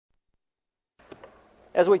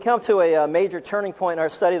As we come to a major turning point in our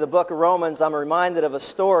study of the book of Romans, I'm reminded of a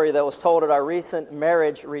story that was told at our recent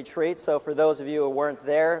marriage retreat. So for those of you who weren't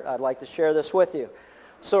there, I'd like to share this with you.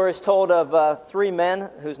 The story is told of three men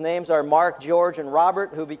whose names are Mark, George, and Robert,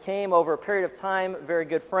 who became, over a period of time, very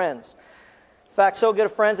good friends. In fact, so good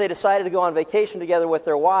of friends, they decided to go on vacation together with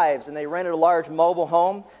their wives, and they rented a large mobile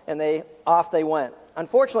home, and off they went.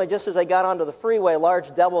 Unfortunately, just as they got onto the freeway, a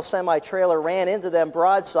large double semi-trailer ran into them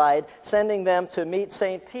broadside, sending them to meet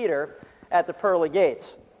St. Peter at the pearly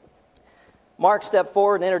gates. Mark stepped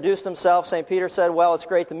forward and introduced himself. St. Peter said, "Well, it's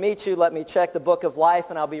great to meet you. Let me check the book of life,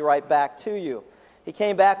 and I'll be right back to you." He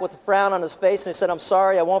came back with a frown on his face, and he said, "I'm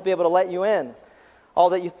sorry, I won't be able to let you in.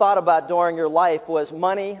 All that you thought about during your life was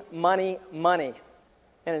money, money, money.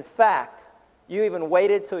 And in fact, you even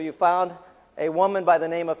waited till you found a woman by the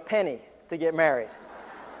name of Penny to get married."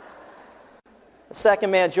 The second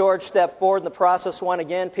man, George, stepped forward, and the process went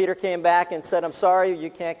again. Peter came back and said, "I'm sorry, we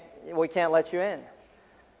can't let you in." And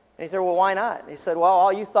he said, "Well, why not?" He said, "Well,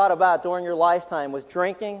 all you thought about during your lifetime was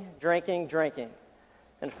drinking, drinking, drinking.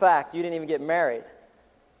 In fact, you didn't even get married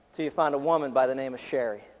till you found a woman by the name of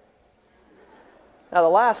Sherry." Now, the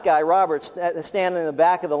last guy, Robert, standing in the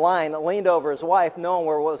back of the line, leaned over his wife, knowing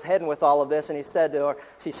where he was heading with all of this, and he said to her,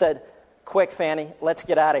 she said, "Quick, Fanny, let's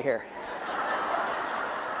get out of here."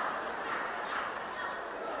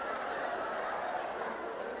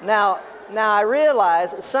 Now, I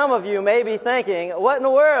realize some of you may be thinking, what in the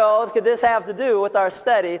world could this have to do with our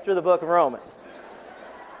study through the book of Romans?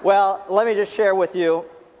 Well, let me just share with you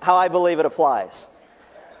how I believe it applies.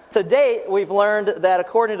 To date, we've learned that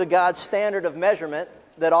according to God's standard of measurement,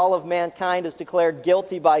 that all of mankind is declared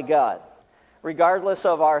guilty by God, regardless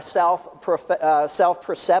of our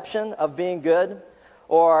self-perception of being good,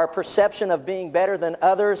 or our perception of being better than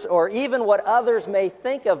others, or even what others may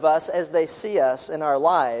think of us as they see us in our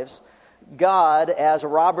lives. God, as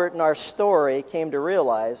Robert in our story came to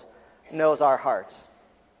realize, knows our hearts.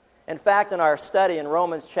 In fact, in our study in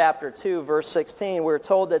Romans chapter 2, verse 16, we're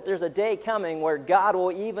told that there's a day coming where God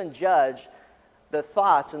will even judge the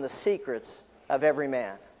thoughts and the secrets of every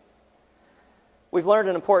man. We've learned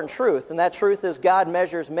an important truth, and that truth is God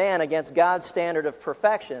measures man against God's standard of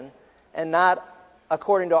perfection and not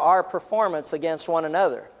according to our performance against one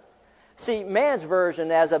another. See, man's version,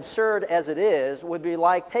 as absurd as it is, would be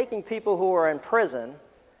like taking people who are in prison,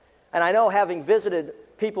 and I know, having visited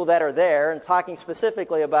people that are there and talking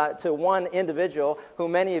specifically to one individual who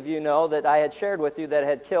many of you know that I had shared with you that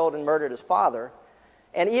had killed and murdered his father,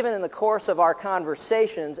 and even in the course of our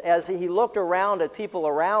conversations, as he looked around at people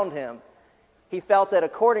around him, he felt that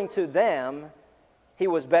according to them, he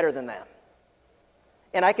was better than them.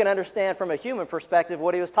 And I can understand from a human perspective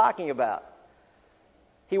what he was talking about.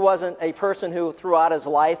 He wasn't a person who throughout his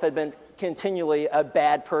life had been continually a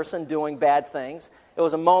bad person doing bad things. It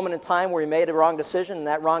was a moment in time where he made a wrong decision, and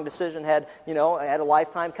that wrong decision had a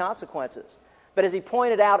lifetime consequences. But as he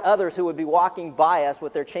pointed out others who would be walking by us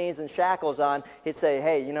with their chains and shackles on, he'd say,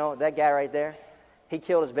 "Hey, that guy right there, he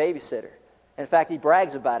killed his babysitter." In fact, he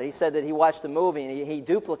brags about it. He said that he watched the movie and he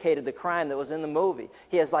duplicated the crime that was in the movie.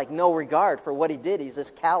 He has no regard for what he did. He's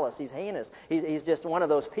just callous. He's heinous. He's just one of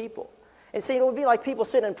those people. And see, it would be like people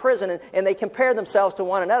sitting in prison and they compare themselves to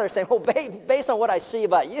one another, saying, "Well, based on what I see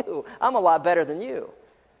about you, I'm a lot better than you."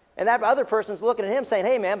 And that other person's looking at him saying,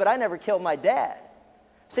 "Hey, man, but I never killed my dad."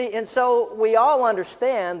 See, and so we all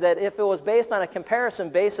understand that if it was based on a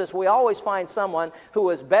comparison basis, we always find someone who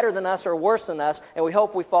is better than us or worse than us, and we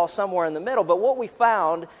hope we fall somewhere in the middle. But what we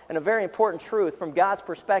found, and a very important truth from God's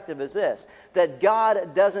perspective, is this, that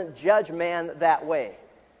God doesn't judge man that way.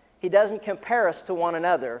 He doesn't compare us to one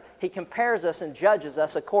another. He compares us and judges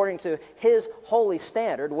us according to His holy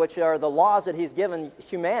standard, which are the laws that He's given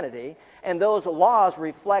humanity, and those laws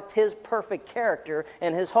reflect His perfect character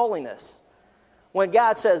and His holiness. When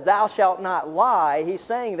God says, "Thou shalt not lie," He's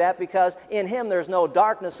saying that because in Him there's no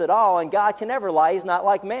darkness at all, and God can never lie. He's not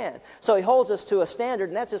like man. So He holds us to a standard,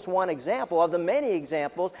 and that's just one example of the many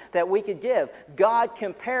examples that we could give. God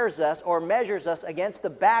compares us or measures us against the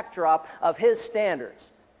backdrop of His standards.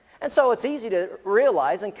 And so it's easy to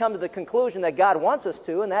realize and come to the conclusion that God wants us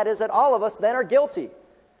to, and that is that all of us then are guilty.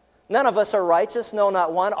 None of us are righteous, no,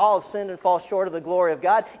 not one. All have sinned and fall short of the glory of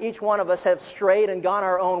God. Each one of us have strayed and gone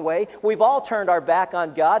our own way. We've all turned our back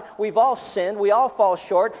on God. We've all sinned. We all fall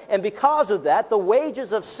short. And because of that, the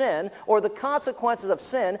wages of sin, or the consequences of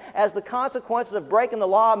sin, as the consequences of breaking the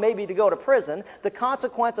law may be to go to prison, the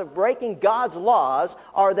consequence of breaking God's laws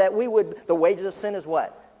are that the wages of sin is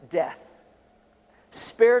what? Death.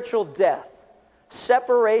 Spiritual death.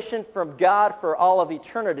 separation from God for all of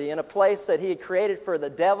eternity in a place that he had created for the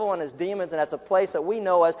devil and his demons, and that's a place that we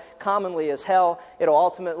know as commonly as hell. It'll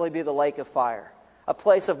ultimately be the lake of fire. A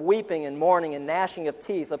place of weeping and mourning and gnashing of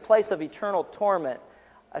teeth, a place of eternal torment,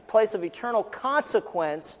 a place of eternal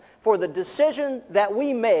consequence for the decision that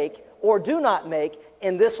we make or do not make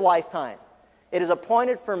in this lifetime. It is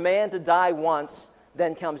appointed for man to die once,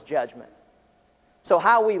 then comes judgment. So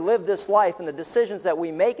how we live this life and the decisions that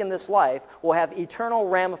we make in this life will have eternal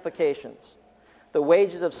ramifications. The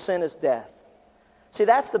wages of sin is death. See,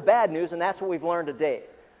 that's the bad news, and that's what we've learned today.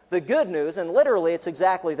 The good news, and literally it's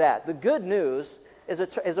exactly that. The good news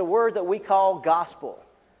is a word that we call gospel.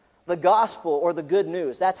 The gospel, or the good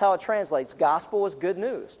news. That's how it translates. Gospel is good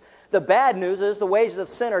news. The bad news is the wages of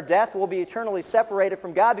sin or death will be eternally separated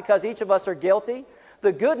from God because each of us are guilty.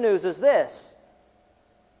 The good news is this,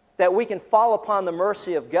 that we can fall upon the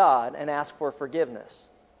mercy of God and ask for forgiveness.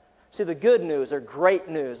 See, the good news or great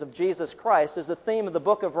news of Jesus Christ is the theme of the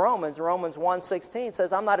book of Romans. Romans 1:16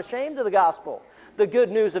 says, I'm not ashamed of the gospel, the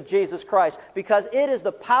good news of Jesus Christ, because it is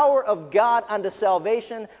the power of God unto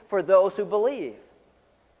salvation for those who believe.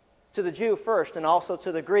 To the Jew first and also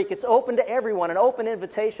to the Greek. It's open to everyone, an open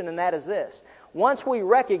invitation, and that is this. Once we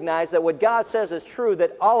recognize that what God says is true,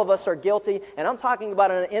 that all of us are guilty, and I'm talking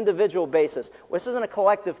about on an individual basis. This isn't a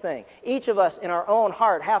collective thing. Each of us in our own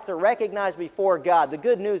heart have to recognize before God. The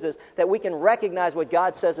good news is that we can recognize what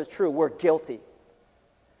God says is true. We're guilty.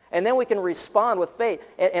 And then we can respond with faith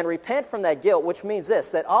and repent from that guilt, which means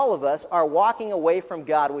this, that all of us are walking away from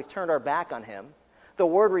God. We've turned our back on Him. The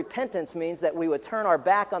word repentance means that we would turn our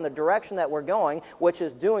back on the direction that we're going, which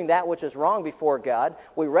is doing that which is wrong before God.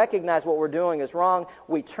 We recognize what we're doing is wrong.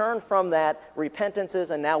 We turn from that repentances,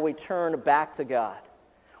 and now we turn back to God.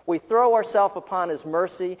 We throw ourselves upon His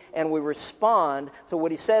mercy, and we respond to what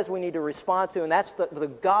He says we need to respond to, and that's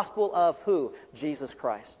the gospel of who? Jesus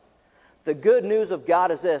Christ. The good news of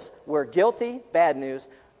God is this. We're guilty, bad news.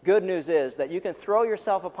 Good news is that you can throw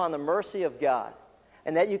yourself upon the mercy of God,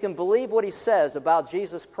 and that you can believe what He says about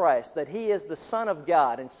Jesus Christ, that He is the Son of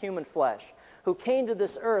God in human flesh, who came to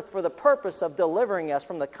this earth for the purpose of delivering us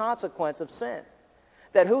from the consequence of sin.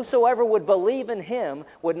 That whosoever would believe in Him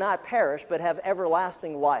would not perish, but have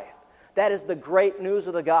everlasting life. That is the great news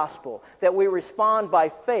of the gospel, that we respond by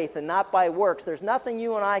faith and not by works. There's nothing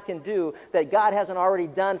you and I can do that God hasn't already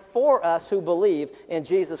done for us who believe in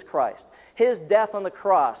Jesus Christ. His death on the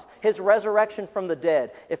cross, His resurrection from the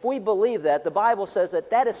dead. If we believe that, the Bible says that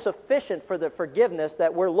that is sufficient for the forgiveness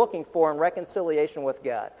that we're looking for in reconciliation with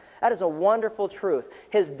God. That is a wonderful truth.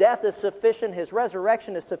 His death is sufficient. His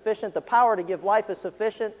resurrection is sufficient. The power to give life is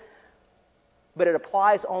sufficient. But it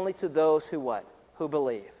applies only to those who what? Who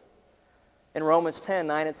believe. In Romans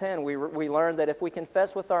 10:9 and 10, we learn that if we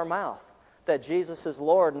confess with our mouth that Jesus is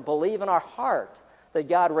Lord and believe in our heart that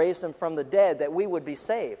God raised Him from the dead, that we would be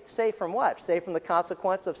saved. Saved from what? Saved from the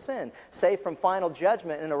consequence of sin. Saved from final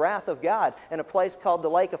judgment and the wrath of God in a place called the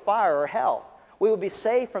lake of fire or hell. We would be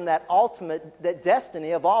saved from that that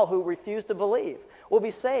destiny of all who refuse to believe. We'll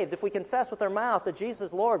be saved if we confess with our mouth that Jesus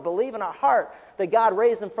is Lord, believe in our heart that God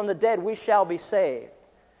raised Him from the dead, we shall be saved.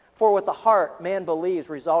 For with the heart man believes,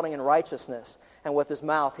 resulting in righteousness, and with his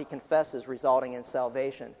mouth he confesses, resulting in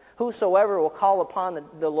salvation. Whosoever will call upon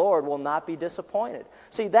the Lord will not be disappointed.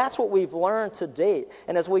 See, that's what we've learned to date.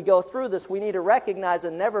 And as we go through this, we need to recognize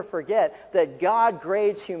and never forget that God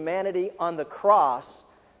grades humanity on the cross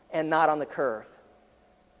and not on the curve.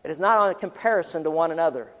 It is not on a comparison to one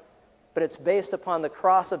another, but it's based upon the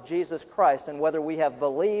cross of Jesus Christ and whether we have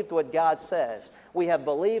believed what God says. We have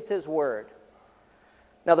believed His Word.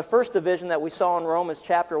 Now, the first division that we saw in Romans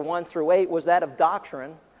chapter 1 through 8 was that of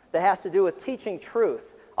doctrine that has to do with teaching truth.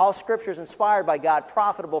 All Scripture is inspired by God,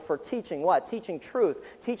 profitable for teaching what? Teaching truth,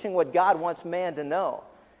 teaching what God wants man to know.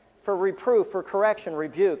 For reproof, for correction,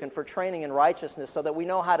 rebuke, and for training in righteousness so that we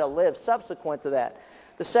know how to live subsequent to that.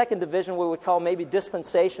 The second division we would call maybe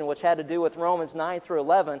dispensation, which had to do with Romans 9 through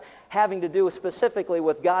 11, having to do specifically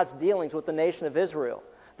with God's dealings with the nation of Israel.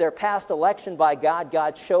 Their past election by God,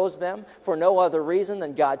 God chose them for no other reason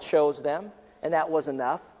than God chose them, and that was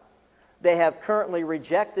enough. They have currently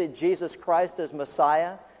rejected Jesus Christ as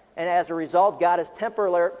Messiah, and as a result, God has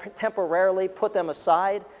temporarily put them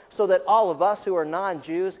aside so that all of us who are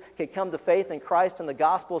non-Jews could come to faith in Christ and the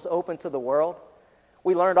gospel is open to the world.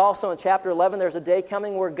 We learned also in chapter 11 there's a day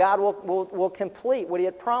coming where God will complete what He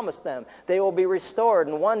had promised them. They will be restored,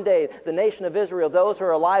 and one day the nation of Israel, those who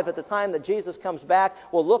are alive at the time that Jesus comes back,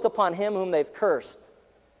 will look upon Him whom they've cursed,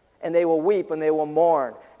 and they will weep and they will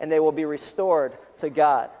mourn, and they will be restored to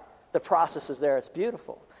God. The process is there. It's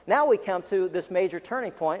beautiful. Now we come to this major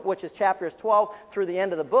turning point, which is chapters 12 through the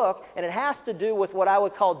end of the book, and it has to do with what I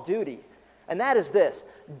would call duty. And that is this: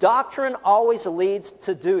 doctrine always leads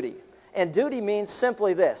to duty. And duty means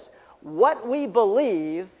simply this: what we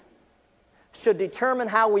believe should determine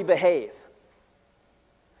how we behave.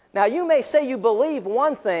 Now, you may say you believe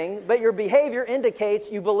one thing, but your behavior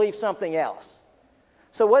indicates you believe something else.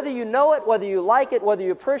 So whether you know it, whether you like it, whether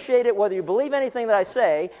you appreciate it, whether you believe anything that I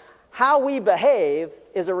say, how we behave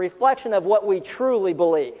is a reflection of what we truly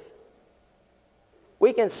believe.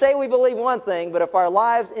 We can say we believe one thing, but if our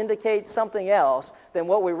lives indicate something else, then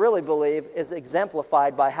what we really believe is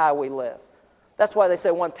exemplified by how we live. That's why they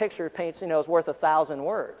say one picture paints, is worth 1,000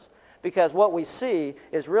 words. Because what we see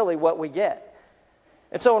is really what we get.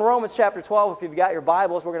 And so in Romans chapter 12, if you've got your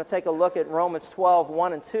Bibles, we're going to take a look at Romans 12,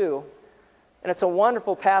 1 and 2. And it's a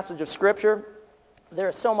wonderful passage of Scripture. There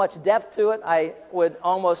is so much depth to it, I would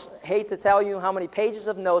almost hate to tell you how many pages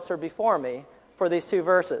of notes are before me for these two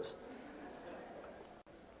verses.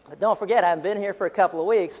 But don't forget, I haven't been here for a couple of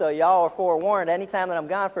weeks, so y'all are forewarned. Anytime that I'm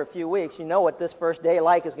gone for a few weeks, you know what this first day is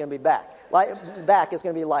going to be back. Back is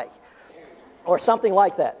going to be like. Or something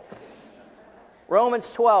like that. Romans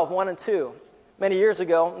 12, 1 and 2. Many years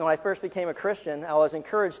ago, when I first became a Christian, I was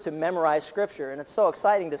encouraged to memorize Scripture. And it's so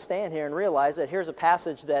exciting to stand here and realize that here's a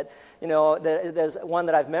passage that, that there's one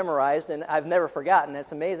that I've memorized and I've never forgotten.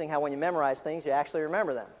 It's amazing how when you memorize things, you actually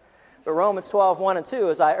remember them. But Romans 12, 1 and 2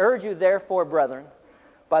 is, I urge you therefore, brethren,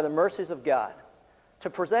 by the mercies of God, to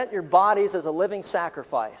present your bodies as a living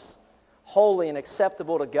sacrifice, holy and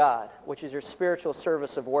acceptable to God, which is your spiritual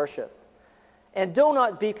service of worship. And do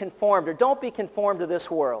not be conformed, or don't be conformed to this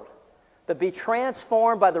world, but be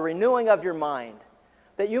transformed by the renewing of your mind,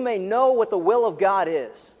 that you may know what the will of God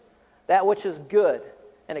is, that which is good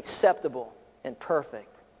and acceptable and perfect.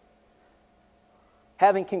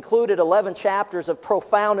 Having concluded 11 chapters of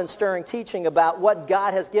profound and stirring teaching about what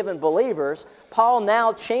God has given believers, Paul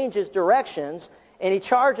now changes directions, and he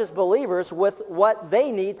charges believers with what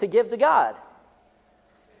they need to give to God.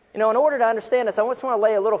 In order to understand this, I just want to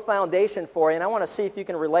lay a little foundation for you, and I want to see if you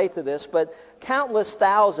can relate to this, but countless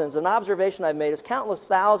thousands, an observation I've made is countless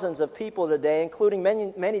thousands of people today, including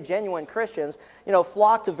many genuine Christians,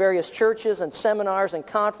 flock to various churches and seminars and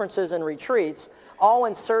conferences and retreats, all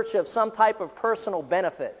in search of some type of personal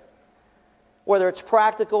benefit, whether it's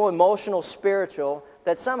practical, emotional, spiritual,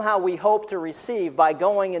 that somehow we hope to receive by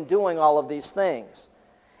going and doing all of these things.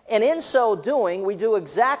 And in so doing, we do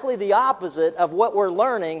exactly the opposite of what we're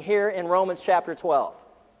learning here in Romans chapter 12.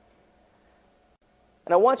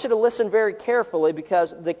 And I want you to listen very carefully,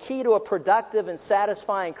 because the key to a productive and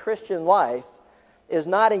satisfying Christian life is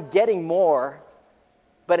not in getting more,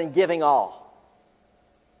 but in giving all.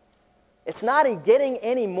 It's not in getting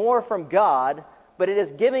any more from God, but it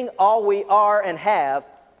is giving all we are and have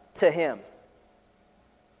to Him.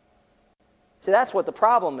 See, that's what the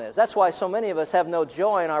problem is. That's why so many of us have no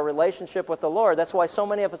joy in our relationship with the Lord. That's why so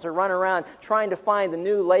many of us are running around trying to find the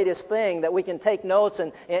new latest thing that we can take notes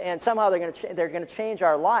and somehow they're going to change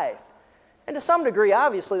our life. And to some degree,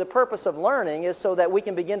 obviously, the purpose of learning is so that we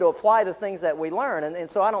can begin to apply the things that we learn.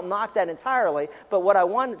 And so I don't knock that entirely. But what I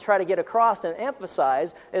want to try to get across and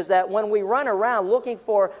emphasize is that when we run around looking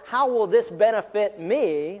for how will this benefit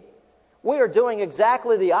me, we are doing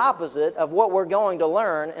exactly the opposite of what we're going to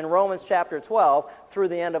learn in Romans chapter 12 through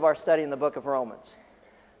the end of our study in the book of Romans.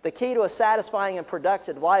 The key to a satisfying and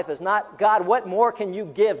productive life is not, God, what more can you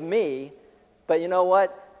give me? But you know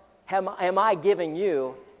what? Am I giving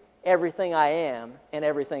you everything I am and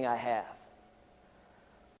everything I have?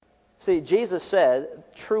 See, Jesus said,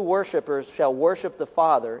 true worshipers shall worship the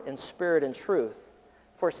Father in spirit and truth.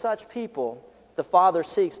 For such people, the Father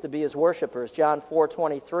seeks to be His worshipers. John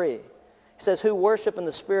 4:23. He says, who worship in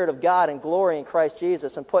the Spirit of God and glory in Christ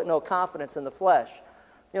Jesus and put no confidence in the flesh.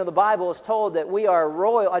 The Bible is told that we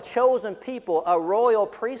are a chosen people, a royal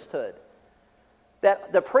priesthood.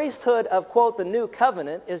 That the priesthood of, quote, the new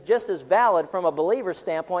covenant is just as valid from a believer's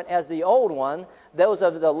standpoint as the old one, those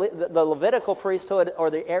of the Levitical priesthood or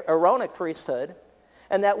the Aaronic priesthood,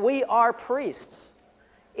 and that we are priests.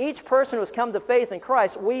 Each person who has come to faith in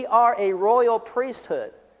Christ, we are a royal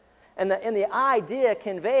priesthood. And the idea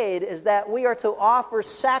conveyed is that we are to offer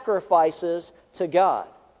sacrifices to God.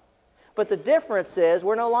 But the difference is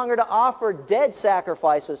we're no longer to offer dead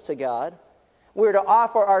sacrifices to God. We're to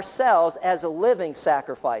offer ourselves as living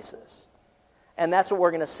sacrifices. And that's what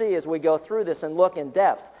we're going to see as we go through this and look in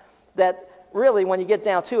depth. That really, when you get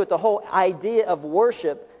down to it, the whole idea of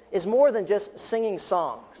worship is more than just singing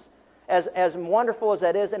songs. As wonderful as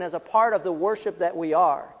that is and as a part of the worship that we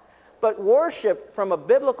are. But worship from a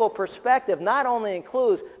biblical perspective not only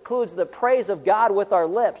includes the praise of God with our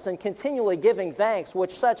lips and continually giving thanks,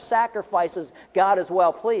 which such sacrifices God is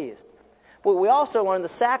well pleased. But we also learn the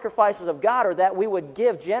sacrifices of God are that we would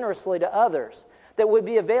give generously to others, that would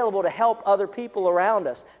be available to help other people around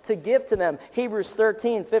us, to give to them. Hebrews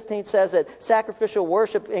 13:15 says that sacrificial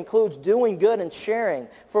worship includes doing good and sharing,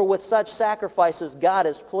 for with such sacrifices God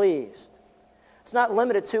is pleased. It's not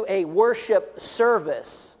limited to a worship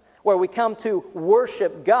service where we come to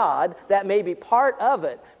worship God. That may be part of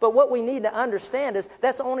it. But what we need to understand is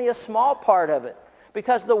that's only a small part of it.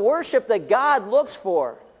 Because the worship that God looks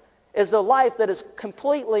for is the life that is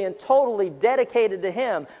completely and totally dedicated to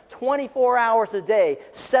Him 24 hours a day,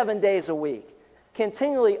 7 days a week.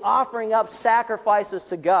 Continually offering up sacrifices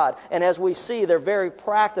to God. And as we see, they're very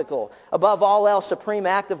practical. Above all else, supreme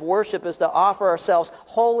act of worship is to offer ourselves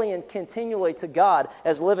wholly and continually to God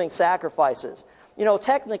as living sacrifices. You know,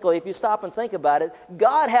 technically, if you stop and think about it,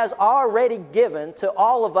 God has already given to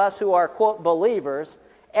all of us who are, quote, believers,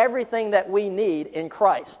 everything that we need in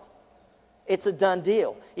Christ. It's a done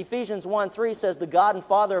deal. Ephesians 1:3 says, the God and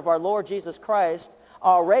Father of our Lord Jesus Christ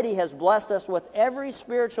already has blessed us with every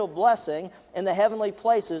spiritual blessing in the heavenly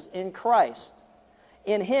places in Christ.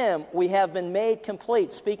 In Him we have been made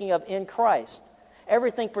complete, speaking of in Christ.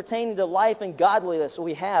 Everything pertaining to life and godliness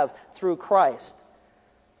we have through Christ.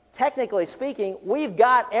 Technically speaking, we've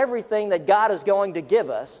got everything that God is going to give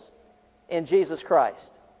us in Jesus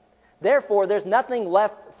Christ. Therefore, there's nothing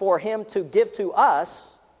left for Him to give to us.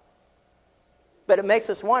 But it makes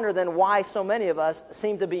us wonder then why so many of us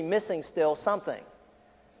seem to be missing still something.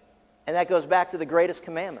 And that goes back to the greatest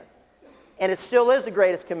commandment. And it still is the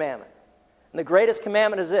greatest commandment. And the greatest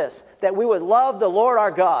commandment is this, that we would love the Lord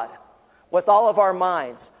our God with all of our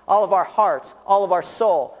minds, all of our hearts, all of our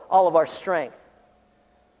soul, all of our strength.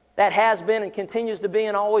 That has been and continues to be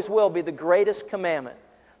and always will be the greatest commandment.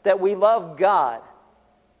 That we love God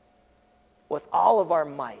with all of our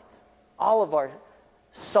might, all of our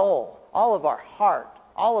soul, all of our heart,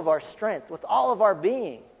 all of our strength, with all of our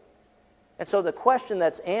being. And so the question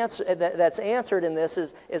that's answered in this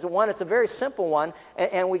is one, it's a very simple one,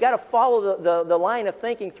 and we got to follow the line of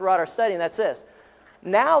thinking throughout our study, and that's this.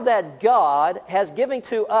 Now that God has given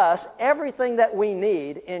to us everything that we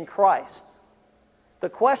need in Christ, the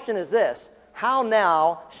question is this, how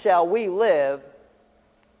now shall we live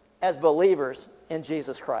as believers in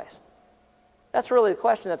Jesus Christ? That's really the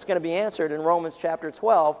question that's going to be answered in Romans chapter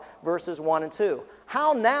 12, verses 1 and 2.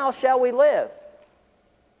 How now shall we live?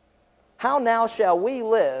 How now shall we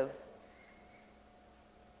live,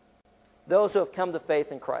 those who have come to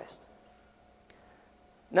faith in Christ?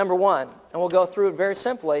 Number one, and we'll go through it very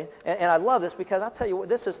simply, and I love this because I'll tell you what,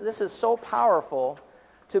 this is so powerful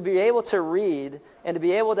to be able to read and to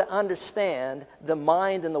be able to understand the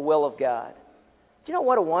mind and the will of God. Do you know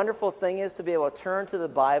what a wonderful thing is to be able to turn to the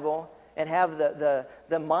Bible and have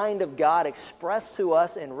the mind of God expressed to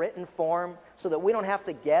us in written form so that we don't have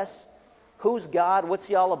to guess who's God, what's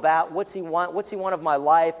He all about, what's He want of my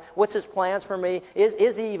life, what's His plans for me,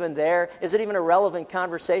 is He even there, is it even a relevant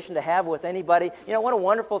conversation to have with anybody? You know what a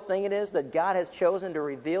wonderful thing it is that God has chosen to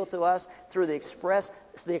reveal to us through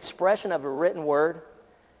the expression of a written word.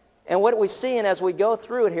 And what we see, and as we go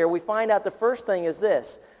through it here, we find out the first thing is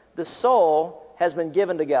this. The soul has been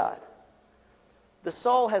given to God. The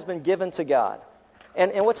soul has been given to God.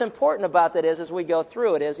 And what's important about that is, as we go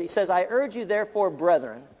through it, is he says, I urge you therefore,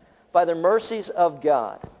 brethren, by the mercies of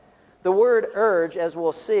God. The word urge, as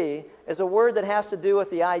we'll see, is a word that has to do with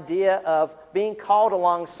the idea of being called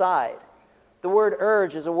alongside. The word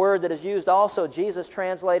urge is a word that is used also, Jesus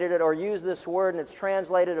translated it or used this word, and it's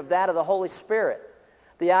translated of that of the Holy Spirit.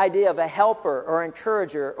 The idea of a helper or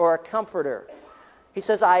encourager or a comforter. He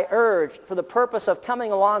says, I urge, for the purpose of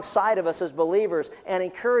coming alongside of us as believers and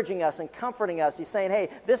encouraging us and comforting us. He's saying, hey,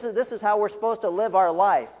 this is how we're supposed to live our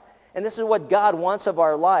life. And this is what God wants of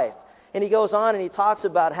our life. And he goes on and he talks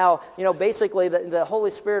about how, basically the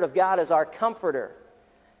Holy Spirit of God is our comforter.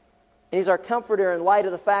 And He's our comforter in light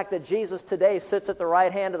of the fact that Jesus today sits at the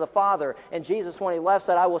right hand of the Father. And Jesus, when He left,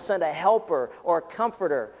 said, I will send a helper or a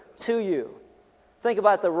comforter to you. Think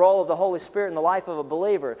about the role of the Holy Spirit in the life of a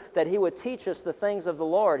believer, that He would teach us the things of the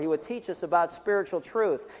Lord. He would teach us about spiritual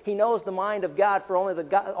truth. He knows the mind of God, for only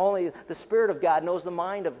the Spirit of God knows the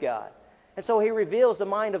mind of God. And so He reveals the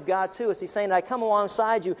mind of God to us. He's saying, I come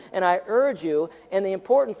alongside you and I urge you. And the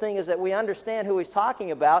important thing is that we understand who He's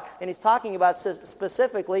talking about. And He's talking about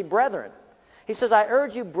specifically brethren. He says, I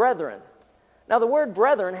urge you, brethren. Now the word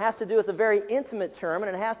brethren has to do with a very intimate term,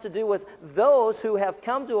 and it has to do with those who have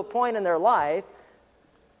come to a point in their life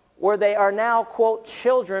where they are now, quote,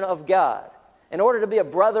 children of God. In order to be a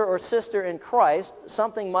brother or sister in Christ,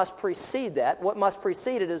 something must precede that. What must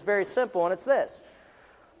precede it is very simple, and it's this.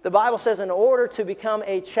 The Bible says in order to become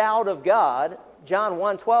a child of God, John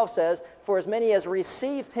 1:12 says, "For as many as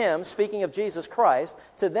received Him," speaking of Jesus Christ,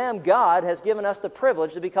 "to them God has given us the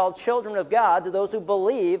privilege to be called children of God to those who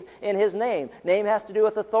believe in His name." Name has to do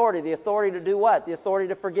with authority. The authority to do what? The authority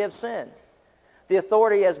to forgive sin. The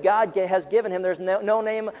authority as God has given Him. There's no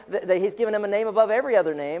name, that He's given Him a name above every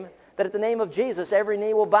other name, that at the name of Jesus every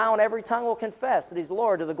knee will bow and every tongue will confess that He's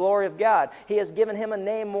Lord to the glory of God. He has given Him a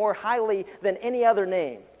name more highly than any other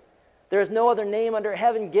name. There is no other name under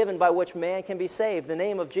heaven given by which man can be saved, the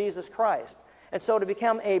name of Jesus Christ. And so to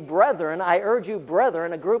become a brethren, I urge you,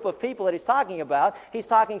 brethren, a group of people that he's talking about, he's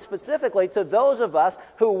talking specifically to those of us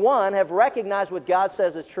who, one, have recognized what God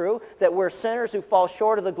says is true, that we're sinners who fall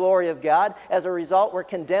short of the glory of God. As a result, we're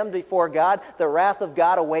condemned before God. The wrath of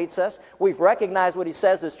God awaits us. We've recognized what he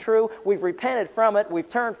says is true. We've repented from it. We've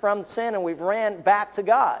turned from sin, and we've ran back to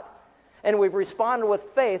God. And we've responded with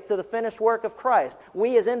faith to the finished work of Christ.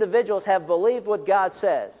 We as individuals have believed what God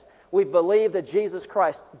says. We believe that Jesus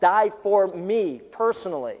Christ died for me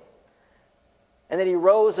personally. And that He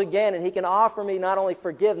rose again, and He can offer me not only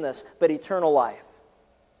forgiveness, but eternal life.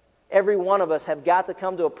 Every one of us have got to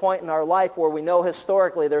come to a point in our life where we know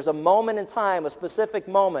historically there's a moment in time, a specific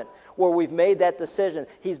moment, where we've made that decision.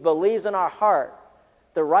 He believes in our heart.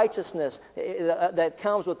 The righteousness that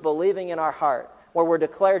comes with believing in our heart, where we're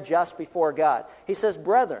declared just before God. He says,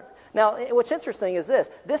 brethren. Now, what's interesting is this.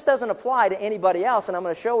 This doesn't apply to anybody else, and I'm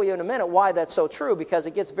going to show you in a minute why that's so true, because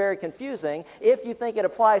it gets very confusing if you think it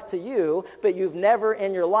applies to you, but you've never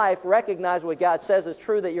in your life recognized what God says is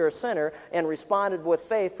true, that you're a sinner, and responded with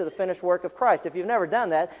faith to the finished work of Christ. If you've never done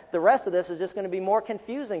that, the rest of this is just going to be more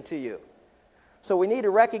confusing to you. So we need to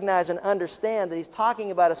recognize and understand that he's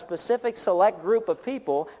talking about a specific select group of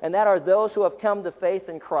people, and that are those who have come to faith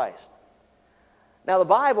in Christ. Now, the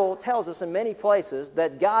Bible tells us in many places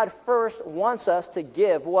that God first wants us to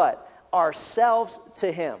give what? Ourselves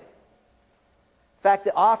to Him. In fact,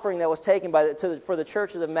 the offering that was taken for the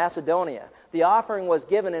churches of Macedonia, the offering was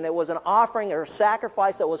given, and it was an offering or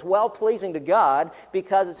sacrifice that was well-pleasing to God,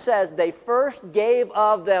 because it says they first gave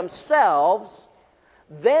of themselves,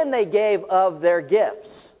 then they gave of their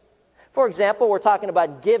gifts. For example, we're talking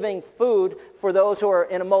about giving food for those who are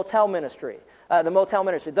in a motel ministry. The motel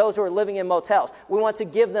ministry, those who are living in motels. We want to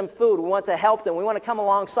give them food. We want to help them. We want to come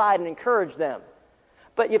alongside and encourage them.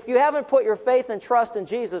 But if you haven't put your faith and trust in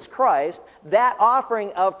Jesus Christ, that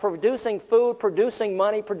offering of producing food, producing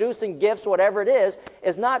money, producing gifts, whatever it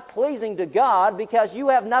is not pleasing to God, because you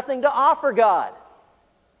have nothing to offer God.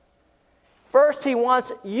 First, He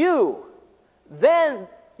wants you. Then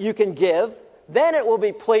you can give. Then it will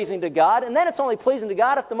be pleasing to God. And then it's only pleasing to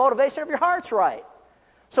God if the motivation of your heart's right.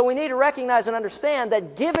 So we need to recognize and understand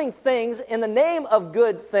that giving things in the name of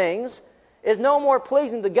good things is no more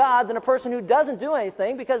pleasing to God than a person who doesn't do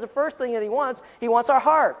anything, because the first thing that He wants our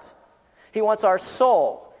heart. He wants our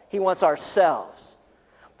soul. He wants ourselves.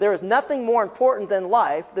 There is nothing more important than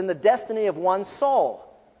life than the destiny of one's soul.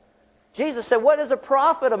 Jesus said, what does it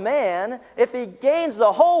profit a man if he gains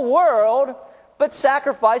the whole world but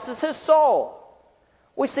sacrifices his soul?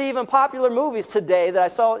 We see even popular movies today that I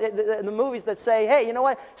saw, the movies that say, hey, you know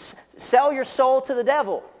what? Sell your soul to the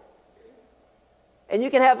devil. And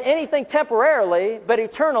you can have anything temporarily, but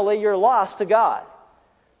eternally you're lost to God.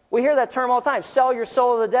 We hear that term all the time, sell your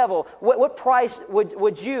soul to the devil. What price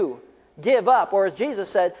would you give up? Or as Jesus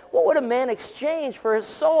said, what would a man exchange for his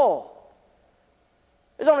soul?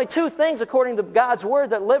 There's only two things according to God's Word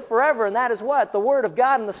that live forever, and that is what? The Word of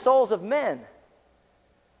God and the souls of men.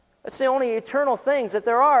 That's the only eternal things that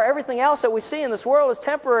there are. Everything else that we see in this world is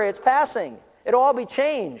temporary. It's passing. It'll all be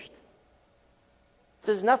changed.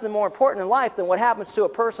 So there's nothing more important in life than what happens to a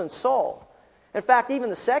person's soul. In fact,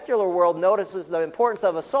 even the secular world notices the importance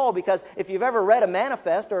of a soul, because if you've ever read a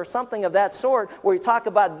manifest or something of that sort, where you talk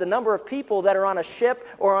about the number of people that are on a ship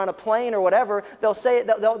or on a plane or whatever,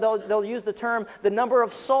 they'll use the term the number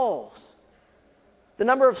of souls. The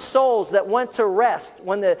number of souls that went to rest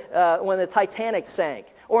when the Titanic sank.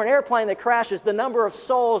 Or an airplane that crashes, the number of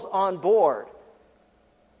souls on board.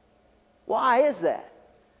 Why is that?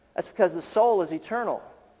 That's because the soul is eternal.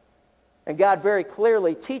 And God very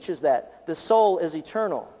clearly teaches that. The soul is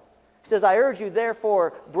eternal. He says, I urge you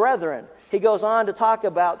therefore, brethren. He goes on to talk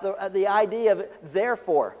about the idea of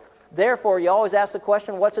therefore. Therefore, you always ask the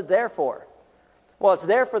question, what's it there for? Well, it's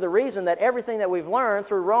there for the reason that everything that we've learned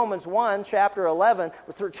through Romans 1, chapter 11,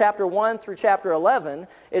 through chapter 1 through chapter 11,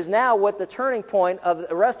 is now what the turning point of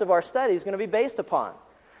the rest of our study is going to be based upon.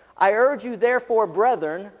 I urge you therefore,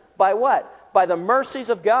 brethren, by what? By the mercies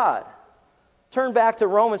of God. Turn back to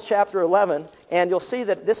Romans chapter 11, and you'll see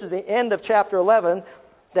that this is the end of chapter 11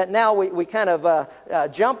 that now we kind of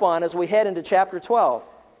jump on as we head into chapter 12.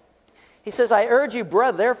 He says, I urge you,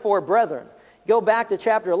 therefore, brethren. Go back to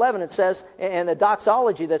chapter 11, it says, and the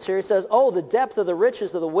doxology that's here, it says, oh, the depth of the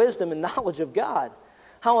riches of the wisdom and knowledge of God.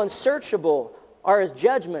 How unsearchable are his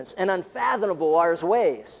judgments and unfathomable are his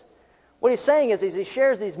ways. What he's saying is he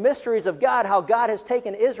shares these mysteries of God, how God has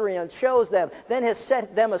taken Israel and chose them, then has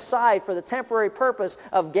set them aside for the temporary purpose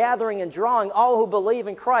of gathering and drawing all who believe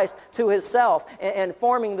in Christ to himself and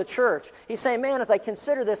forming the church. He's saying, man, as I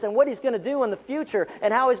consider this and what he's going to do in the future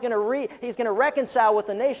and how he's going to reconcile with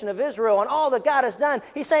the nation of Israel and all that God has done,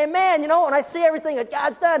 he's saying, man, when I see everything that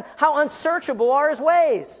God's done, how unsearchable are his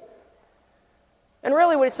ways. And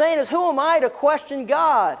really what he's saying is, who am I to question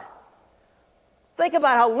God? Think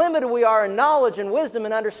about how limited we are in knowledge and wisdom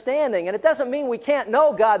and understanding. And it doesn't mean we can't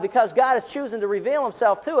know God because God has chosen to reveal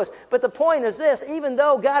himself to us. But the point is this, even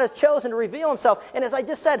though God has chosen to reveal himself, and as I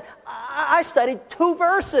just said, I studied 2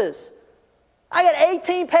 verses. I got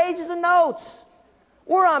 18 pages of notes.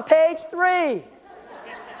 We're on page 3.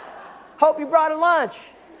 Hope you brought a lunch.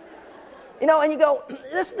 And you go,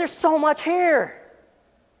 there's so much here.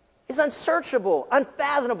 It's unsearchable,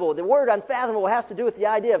 unfathomable. The word unfathomable has to do with the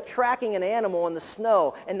idea of tracking an animal in the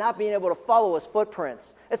snow and not being able to follow his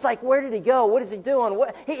footprints. It's like, where did he go? What is he doing?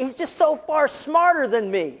 He's just so far smarter than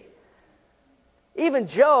me. Even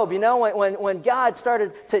Job, when God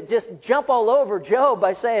started to just jump all over Job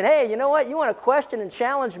by saying, hey, you know what? You want to question and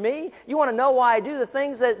challenge me? You want to know why I do the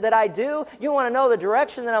things that I do? You want to know the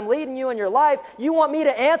direction that I'm leading you in your life? You want me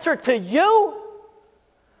to answer to you?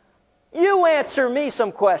 You answer me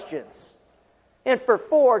some questions. And for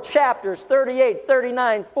 4 chapters, 38,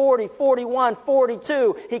 39, 40, 41,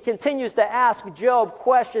 42, he continues to ask Job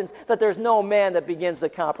questions that there's no man that begins to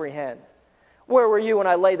comprehend. Where were you when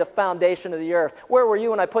I laid the foundation of the earth? Where were you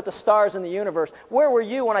when I put the stars in the universe? Where were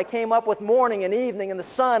you when I came up with morning and evening and the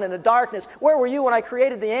sun and the darkness? Where were you when I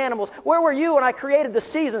created the animals? Where were you when I created the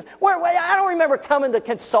seasons? I don't remember coming to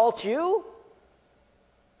consult you.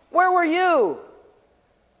 Where were you?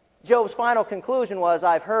 Job's final conclusion was,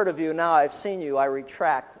 I've heard of you, now I've seen you, I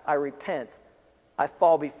retract, I repent, I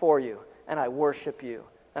fall before you, and I worship you,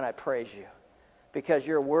 and I praise you, because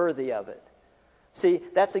you're worthy of it. See,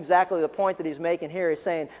 that's exactly the point that he's making here. He's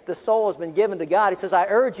saying, the soul has been given to God. He says, I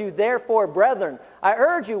urge you, therefore, brethren. I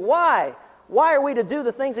urge you, why? Why are we to do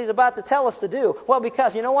the things he's about to tell us to do? Well,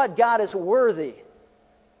 because you know what? God is worthy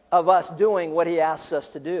of us doing what he asks us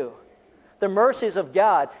to do. The mercies of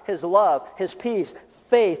God, his love, his peace,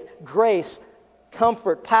 faith, grace,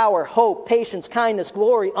 comfort, power, hope, patience, kindness,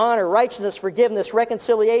 glory, honor, righteousness, forgiveness,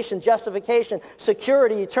 reconciliation, justification,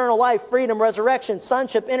 security, eternal life, freedom, resurrection,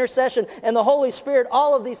 sonship, intercession, and the Holy Spirit,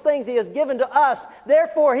 all of these things he has given to us.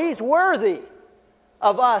 Therefore, he's worthy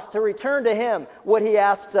of us to return to him what he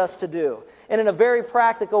asks us to do. And in a very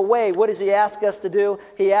practical way, what does he ask us to do?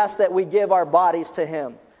 He asks that we give our bodies to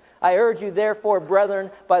him. I urge you, therefore,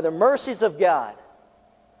 brethren, by the mercies of God,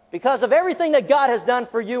 because of everything that God has done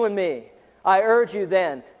for you and me, I urge you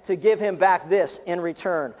then to give him back this in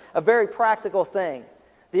return. A very practical thing.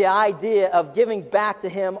 The idea of giving back to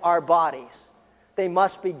him our bodies. They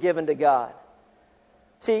must be given to God.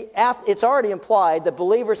 See, it's already implied that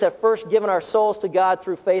believers have first given our souls to God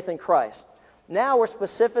through faith in Christ. Now we're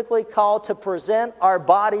specifically called to present our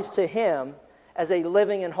bodies to him as a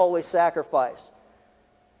living and holy sacrifice.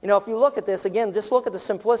 If you look at this, again, just look at the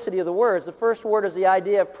simplicity of the words. The first word is the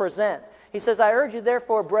idea of present. He says, I urge you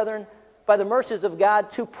therefore, brethren, by the mercies of God,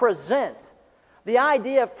 to present. The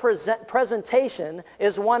idea of presentation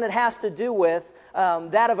is one that has to do with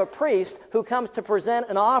that of a priest who comes to present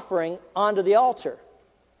an offering onto the altar.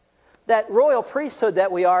 That royal priesthood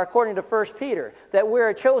that we are, according to 1 Peter, that we're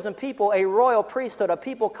a chosen people, a royal priesthood, a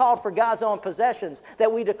people called for God's own possessions,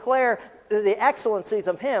 that we declare the excellencies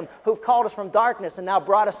of him who've called us from darkness and now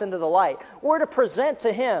brought us into the light. We're to present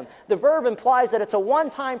to him. The verb implies that it's a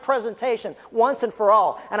one-time presentation, once and for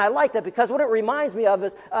all. And I like that because what it reminds me of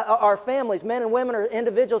is our families, men and women or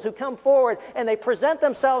individuals who come forward and they present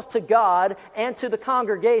themselves to God and to the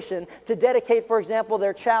congregation to dedicate, for example,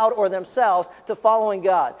 their child or themselves to following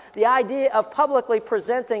God. The idea of publicly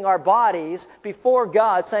presenting our bodies before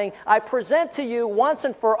God, saying, I present to you once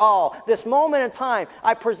and for all, this moment in time,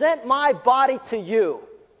 I present my body to you.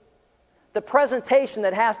 The presentation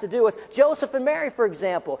that has to do with Joseph and Mary, for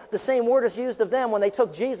example. The same word is used of them when they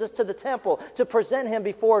took Jesus to the temple to present him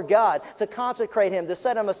before God, to consecrate him, to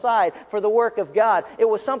set him aside for the work of God. It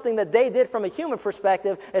was something that they did from a human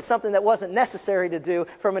perspective. It's something that wasn't necessary to do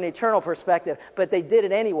from an eternal perspective, but they did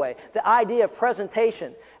it anyway. The idea of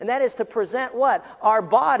presentation, and that is to present what? Our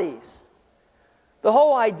bodies. The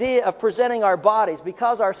whole idea of presenting our bodies,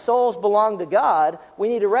 because our souls belong to God, we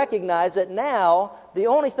need to recognize that now the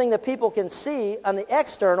only thing that people can see on the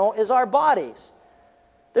external is our bodies.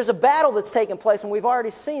 There's a battle that's taken place, and we've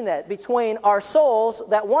already seen that, between our souls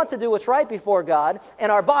that want to do what's right before God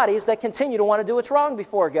and our bodies that continue to want to do what's wrong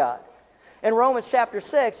before God. In Romans chapter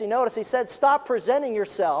 6, you notice he said, stop presenting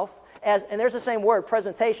yourself as, and there's the same word,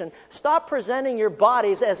 presentation, stop presenting your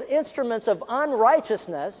bodies as instruments of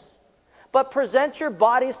unrighteousness, but present your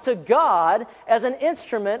bodies to God as an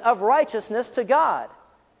instrument of righteousness to God.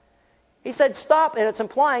 He said stop, and it's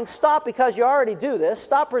implying stop because you already do this.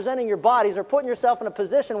 Stop presenting your bodies or putting yourself in a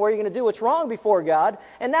position where you're going to do what's wrong before God,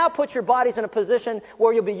 and now put your bodies in a position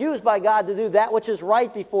where you'll be used by God to do that which is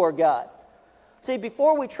right before God. See,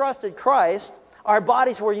 before we trusted Christ, our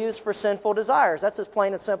bodies were used for sinful desires. That's as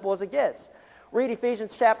plain and simple as it gets. Read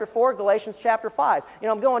Ephesians chapter 4, Galatians chapter 5.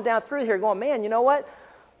 I'm going down through here going, man, you know what?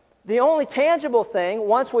 The only tangible thing,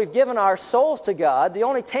 once we've given our souls to God, the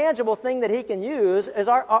only tangible thing that He can use is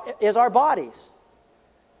our bodies.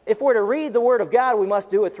 If we're to read the Word of God, we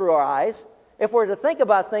must do it through our eyes. If we're to think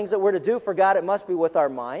about things that we're to do for God, it must be with our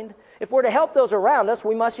mind. If we're to help those around us,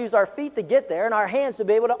 we must use our feet to get there and our hands to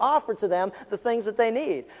be able to offer to them the things that they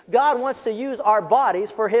need. God wants to use our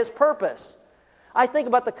bodies for His purpose. I think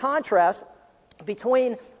about the contrast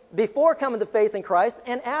between before coming to faith in Christ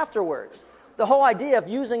and afterwards. The whole idea of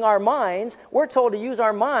using our minds, we're told to use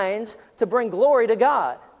our minds to bring glory to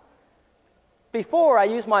God. Before, I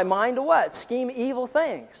used my mind to what? Scheme evil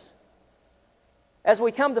things. As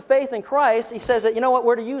we come to faith in Christ, He says that, you know what,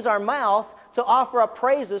 we're to use our mouth to offer up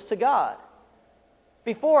praises to God.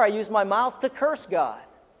 Before, I used my mouth to curse God.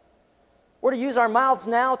 We're to use our mouths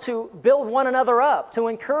now to build one another up, to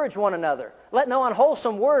encourage one another. Let no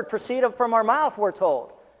unwholesome word proceed from our mouth, we're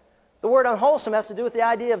told. The word unwholesome has to do with the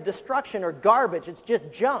idea of destruction or garbage. It's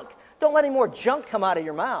just junk. Don't let any more junk come out of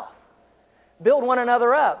your mouth. Build one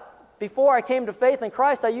another up. Before I came to faith in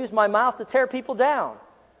Christ, I used my mouth to tear people down,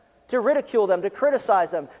 to ridicule them, to criticize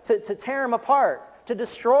them, to tear them apart, to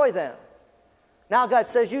destroy them. Now God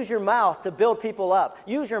says, use your mouth to build people up.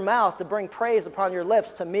 Use your mouth to bring praise upon your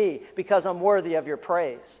lips to me because I'm worthy of your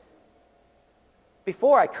praise.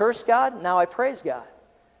 Before I cursed God, now I praise God.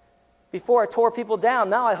 Before I tore people down,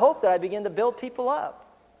 now I hope that I begin to build people up.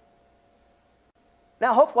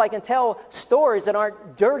 Now hopefully I can tell stories that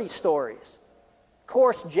aren't dirty stories.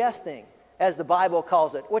 Coarse jesting, as the Bible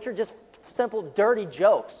calls it, which are just simple dirty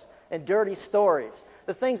jokes and dirty stories.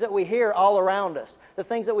 The things that we hear all around us. The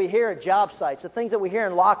things that we hear at job sites. The things that we hear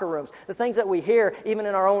in locker rooms. The things that we hear even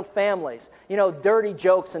in our own families. Dirty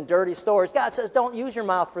jokes and dirty stories. God says don't use your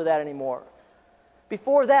mouth for that anymore.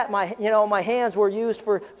 Before that, my hands were used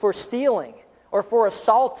for stealing or for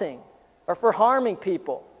assaulting or for harming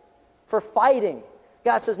people, for fighting.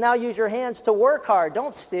 God says, now use your hands to work hard.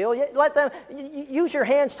 Don't steal. Use your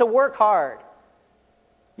hands to work hard.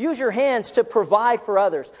 Use your hands to provide for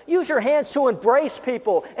others. Use your hands to embrace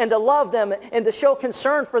people and to love them and to show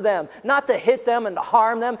concern for them, not to hit them and to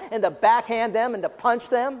harm them and to backhand them and to punch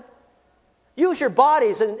them. Use your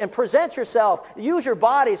bodies and present yourself. Use your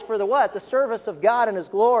bodies for the what? The service of God and His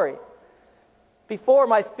glory. Before,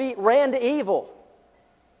 my feet ran to evil.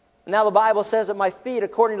 Now the Bible says that my feet,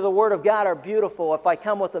 according to the Word of God, are beautiful if I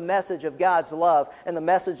come with the message of God's love and the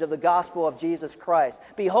message of the gospel of Jesus Christ.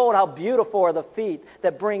 Behold, how beautiful are the feet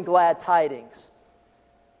that bring glad tidings.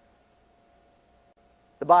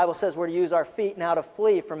 The Bible says we're to use our feet now to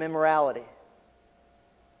flee from immorality.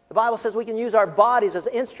 The Bible says we can use our bodies as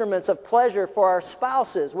instruments of pleasure for our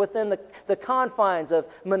spouses within the confines of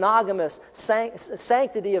monogamous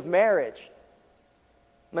sanctity of marriage.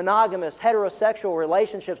 Monogamous, heterosexual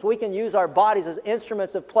relationships. We can use our bodies as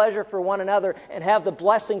instruments of pleasure for one another and have the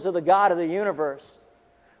blessings of the God of the universe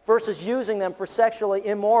versus using them for sexually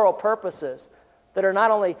immoral purposes that are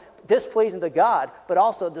not only displeasing to God but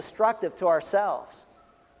also destructive to ourselves.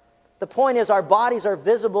 The point is our bodies are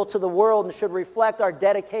visible to the world and should reflect our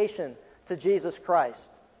dedication to Jesus Christ.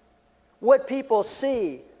 What people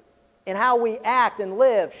see and how we act and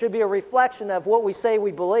live should be a reflection of what we say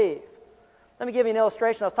we believe. Let me give you an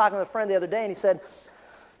illustration. I was talking with a friend the other day, and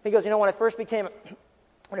he goes, when I first became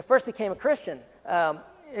a Christian, I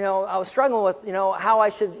was struggling with,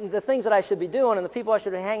 the things that I should be doing and the people I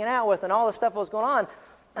should be hanging out with and all the stuff that was going on.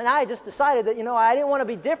 And I just decided that, I didn't want to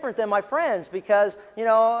be different than my friends because,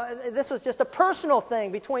 this was just a personal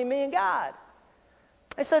thing between me and God.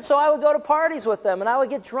 I said, so I would go to parties with them, and I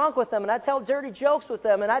would get drunk with them, and I'd tell dirty jokes with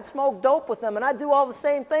them, and I'd smoke dope with them, and I'd do all the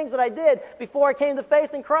same things that I did before I came to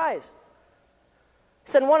faith in Christ. He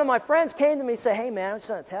said, one of my friends came to me and said, hey, man, I'm just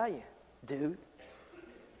going to tell you, dude,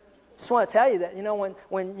 Just want to tell you that,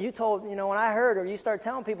 when you told, when I heard or you started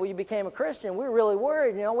telling people you became a Christian, we were really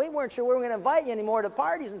worried. We weren't sure we were going to invite you anymore to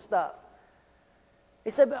parties and stuff. He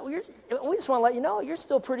said, but we just want to let you know you're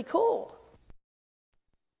still pretty cool.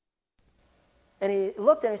 And he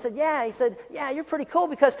looked at him and said, yeah. He said, yeah, you're pretty cool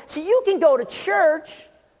because, see, you can go to church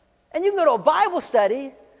and you can go to a Bible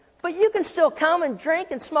study, but you can still come and drink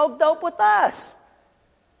and smoke dope with us.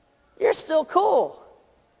 You're still cool.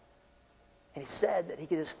 And he said that he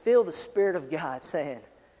could just feel the Spirit of God saying,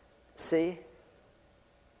 see,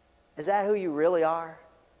 is that who you really are?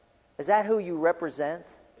 Is that who you represent?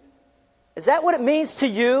 Is that what it means to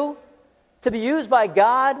you to be used by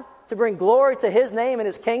God to bring glory to His name and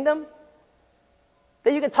His kingdom?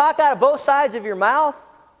 That you can talk out of both sides of your mouth?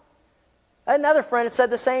 I had another friend that said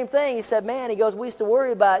the same thing. He said, man, he goes, we used to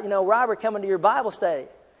worry about, Robert coming to your Bible study.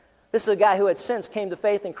 This is a guy who had since came to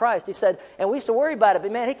faith in Christ. He said, and we used to worry about it,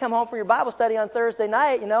 but man, he'd come home from your Bible study on Thursday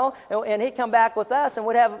night, and he'd come back with us, and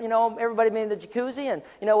we'd have, everybody be in the jacuzzi, and,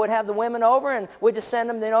 we'd have the women over, and we'd just send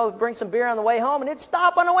them, bring some beer on the way home, and he'd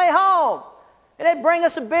stop on the way home. And they'd bring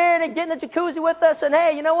us a beer, and they'd get in the jacuzzi with us, and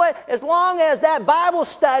hey, you know what? As long as that Bible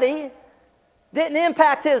study didn't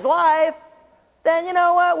impact his life, then you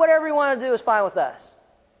know what? Whatever you want to do is fine with us.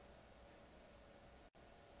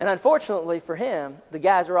 And unfortunately for him, the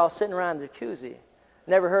guys were all sitting around the jacuzzi,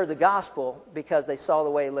 never heard the gospel because they saw the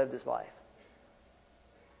way he lived his life.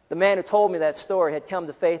 The man who told me that story had come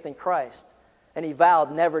to faith in Christ, and he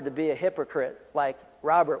vowed never to be a hypocrite like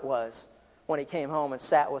Robert was when he came home and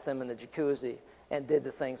sat with them in the jacuzzi and did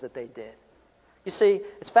the things that they did. You see,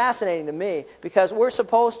 it's fascinating to me because we're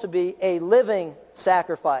supposed to be a living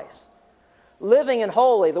sacrifice. Living and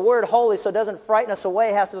holy. The word holy, so it doesn't frighten us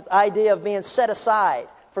away, has the idea of being set aside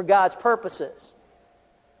for God's purposes.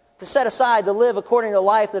 To set aside, to live according to a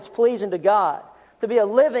life that's pleasing to God. To be a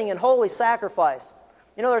living and holy sacrifice.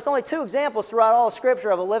 There's only 2 examples throughout all of Scripture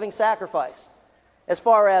of a living sacrifice. As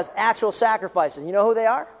far as actual sacrifices. You know who they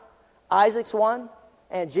are? Isaac's one,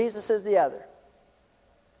 and Jesus is the other.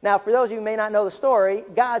 Now, for those of you who may not know the story,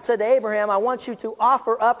 God said to Abraham, I want you to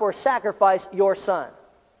offer up or sacrifice your son.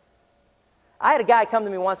 I had a guy come to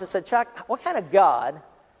me once and said, Chuck, what kind of God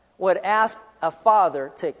would ask a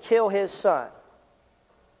father to kill his son?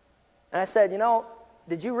 And I said,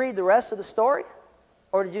 did you read the rest of the story?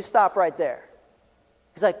 Or did you stop right there?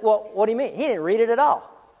 He's like, well, what do you mean? He didn't read it at all.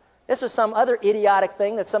 This was some other idiotic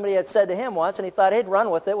thing that somebody had said to him once, and he thought he'd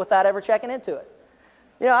run with it without ever checking into it.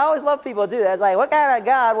 I always love people who do that. It's like, what kind of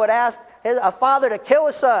God would ask a father to kill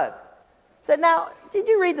his son? I said, now, did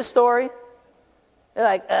you read the story? They're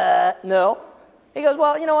like, no. He goes,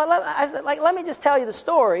 well, you know what? Let me just tell you the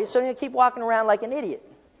story so you keep walking around like an idiot.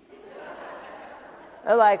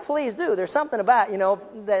 They're like, please do. There's something about,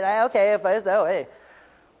 that, okay, if I say, oh, hey.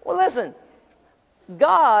 Well, listen,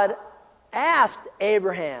 God asked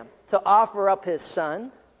Abraham to offer up his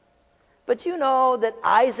son, but you know that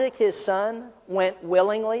Isaac, his son, went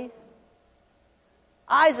willingly.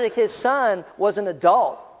 Isaac, his son, was an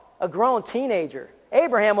adult, a grown teenager.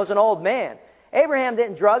 Abraham was an old man. Abraham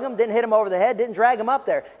didn't drug him, didn't hit him over the head, didn't drag him up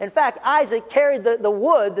there. In fact, Isaac carried the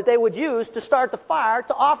wood that they would use to start the fire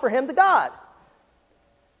to offer him to God.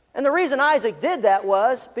 And the reason Isaac did that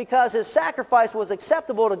was because his sacrifice was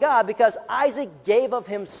acceptable to God because Isaac gave of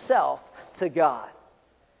himself to God.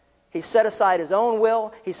 He set aside his own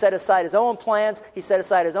will. He set aside his own plans. He set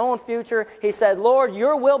aside his own future. He said, Lord,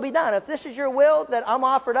 your will be done. If this is your will that I'm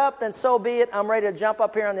offered up, then so be it. I'm ready to jump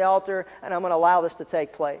up here on the altar, and I'm going to allow this to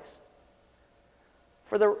take place.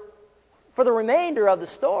 For the remainder of the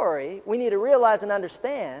story, we need to realize and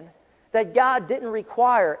understand that God didn't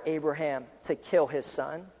require Abraham to kill his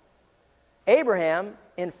son. Abraham,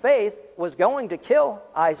 in faith, was going to kill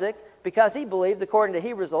Isaac because he believed, according to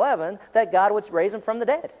Hebrews 11, that God would raise him from the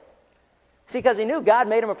dead. See, because he knew God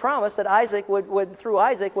made him a promise that Isaac through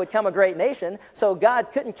Isaac would come a great nation, so God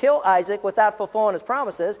couldn't kill Isaac without fulfilling his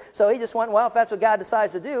promises. So he just went, well, if that's what God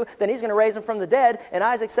decides to do, then he's going to raise him from the dead. And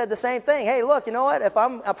Isaac said the same thing. Hey, look, you know what? If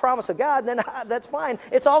I'm a promise of God, then that's fine.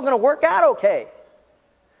 It's all going to work out okay.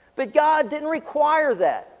 But God didn't require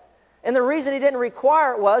that. And the reason he didn't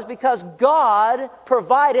require it was because God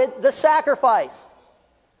provided the sacrifice.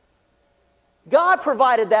 God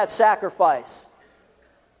provided that sacrifice.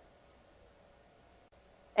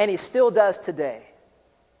 And he still does today.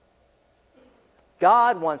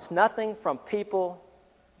 God wants nothing from people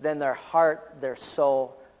than their heart, their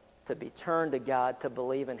soul, to be turned to God, to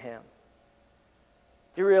believe in him.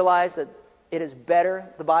 Do you realize that it is better,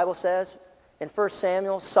 the Bible says, in 1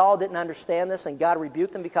 Samuel, Saul didn't understand this and God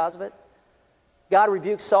rebuked him because of it? God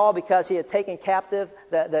rebuked Saul because he had taken captive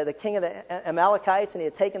the king of the Amalekites, and he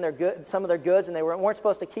had taken some of their goods, and they weren't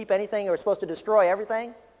supposed to keep anything. They were supposed to destroy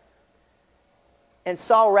everything. And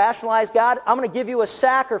Saul rationalized, God, I'm going to give you a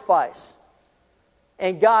sacrifice.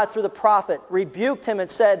 And God, through the prophet, rebuked him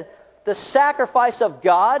and said, the sacrifice of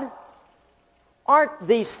God aren't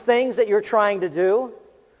these things that you're trying to do.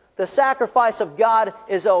 The sacrifice of God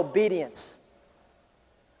is obedience.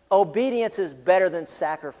 Obedience is better than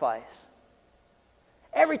sacrifice.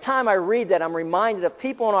 Every time I read that, I'm reminded of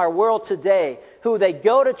people in our world today who they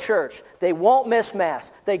go to church, they won't miss Mass,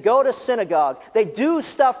 they go to synagogue, they do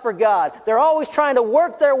stuff for God. They're always trying to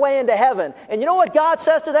work their way into heaven. And you know what God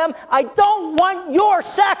says to them? I don't want your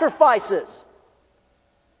sacrifices.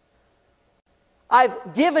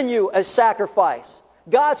 I've given you a sacrifice.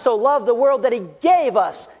 God so loved the world that He gave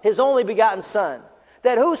us His only begotten Son,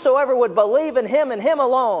 that whosoever would believe in Him and Him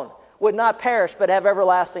alone would not perish but have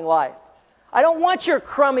everlasting life. I don't want your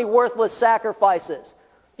crummy, worthless sacrifices.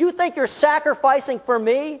 You think you're sacrificing for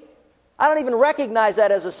me? I don't even recognize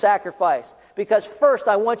that as a sacrifice, because first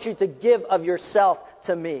I want you to give of yourself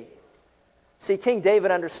to me. See, King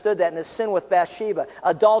David understood that in his sin with Bathsheba,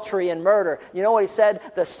 adultery and murder. You know what he said?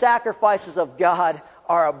 The sacrifices of God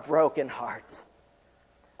are a broken heart.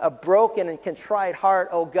 A broken and contrite heart,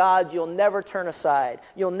 oh God, you'll never turn aside.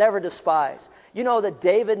 You'll never despise. You know that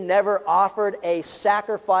David never offered a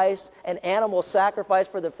sacrifice, an animal sacrifice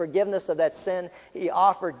for the forgiveness of that sin. He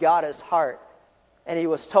offered God his heart. And he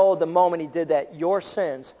was told the moment he did that, your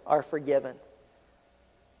sins are forgiven.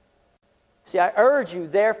 See, I urge you,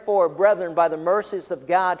 therefore, brethren, by the mercies of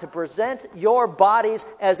God, to present your bodies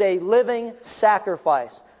as a living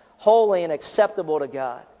sacrifice, holy and acceptable to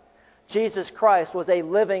God. Jesus Christ was a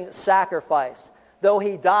living sacrifice. Though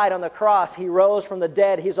He died on the cross, He rose from the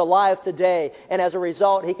dead. He's alive today. And as a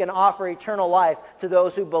result, He can offer eternal life to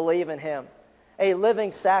those who believe in Him. A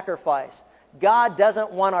living sacrifice. God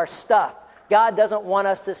doesn't want our stuff. God doesn't want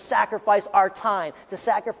us to sacrifice our time, to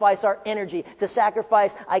sacrifice our energy, to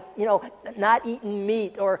sacrifice, not eating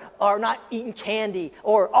meat or not eating candy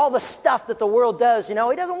or all the stuff that the world does. He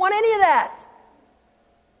doesn't want any of that.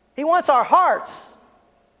 He wants our hearts.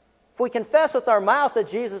 If we confess with our mouth that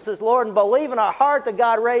Jesus is Lord and believe in our heart that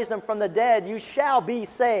God raised Him from the dead, you shall be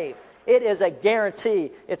saved. It is a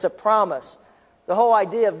guarantee. It's a promise. The whole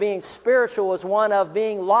idea of being spiritual is one of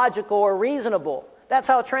being logical or reasonable. That's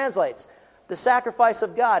how it translates. The sacrifice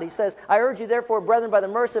of God. He says, I urge you therefore, brethren, by the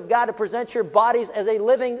mercy of God, to present your bodies as a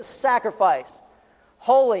living sacrifice,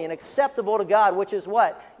 holy and acceptable to God, which is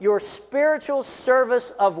what? Your spiritual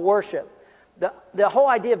service of worship. The whole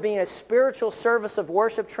idea of being a spiritual service of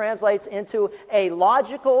worship translates into a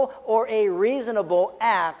logical or a reasonable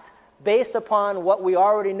act based upon what we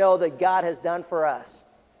already know that God has done for us.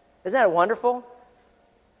 Isn't that wonderful?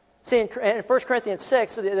 See, in 1 Corinthians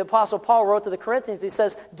 6, the Apostle Paul wrote to the Corinthians, he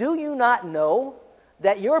says, do you not know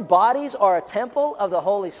that your bodies are a temple of the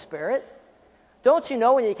Holy Spirit? Don't you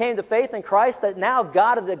know when you came to faith in Christ that now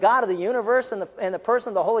the God of the universe and the person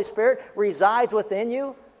of the Holy Spirit resides within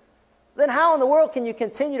you? Then how in the world can you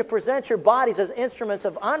continue to present your bodies as instruments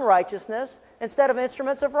of unrighteousness instead of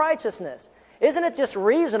instruments of righteousness? Isn't it just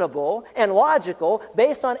reasonable and logical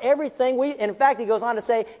based on everything in fact, he goes on to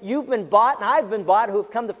say, you've been bought and I've been bought who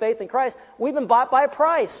have come to faith in Christ. We've been bought by a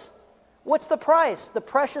price. What's the price? The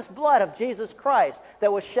precious blood of Jesus Christ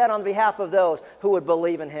that was shed on behalf of those who would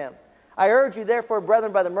believe in Him. I urge you therefore,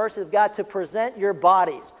 brethren, by the mercy of God, to present your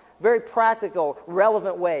bodies, very practical,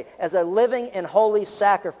 relevant way, as a living and holy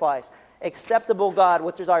sacrifice, acceptable God,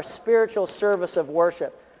 which is our spiritual service of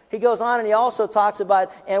worship. He goes on and he also talks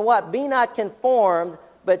about, and what? Be not conformed,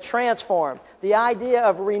 but transformed. The idea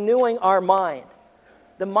of renewing our mind.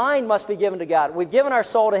 The mind must be given to God. We've given our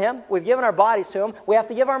soul to Him. We've given our bodies to Him. We have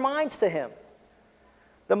to give our minds to Him.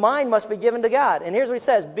 The mind must be given to God. And here's what he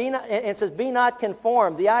says. It says, be not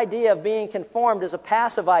conformed. The idea of being conformed is a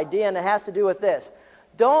passive idea, and it has to do with this.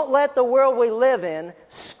 Don't let the world we live in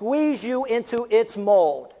squeeze you into its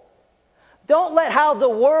mold. Don't let how the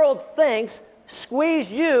world thinks squeeze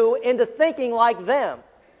you into thinking like them.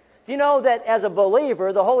 Do you know that as a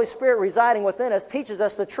believer, the Holy Spirit residing within us teaches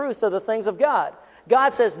us the truth of the things of God?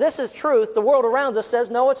 God says, this is truth. The world around us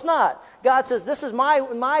says, no, it's not. God says, this is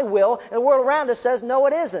my will. And the world around us says, no,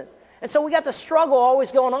 it isn't. And so we got the struggle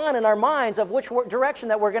always going on in our minds of which direction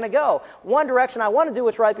that we're going to go. One direction, I want to do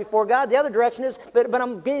what's right before God. The other direction is, but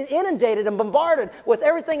I'm being inundated and bombarded with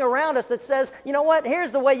everything around us that says, you know what,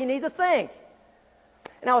 here's the way you need to think.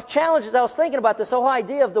 And I was challenged as I was thinking about this whole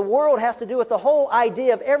idea of the world has to do with the whole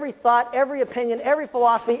idea of every thought, every opinion, every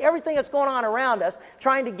philosophy, everything that's going on around us,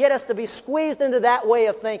 trying to get us to be squeezed into that way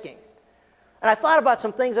of thinking. And I thought about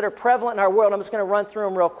some things that are prevalent in our world. I'm just going to run through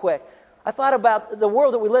them real quick. I thought about the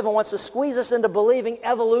world that we live in wants to squeeze us into believing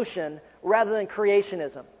evolution rather than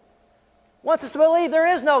creationism. Wants us to believe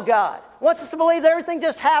there is no God. Wants us to believe that everything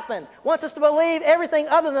just happened. Wants us to believe everything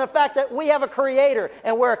other than the fact that we have a Creator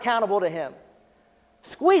and we're accountable to Him.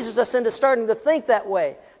 Squeezes us into starting to think that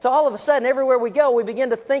way. So all of a sudden, everywhere we go, we begin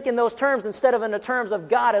to think in those terms instead of in the terms of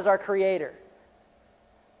God as our Creator.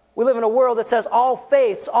 We live in a world that says all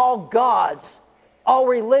faiths, all gods, all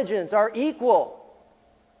religions are equal.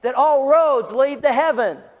 That all roads lead to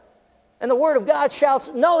heaven. And the Word of God shouts,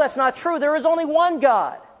 no, that's not true. There is only one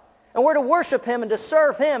God. And we're to worship Him and to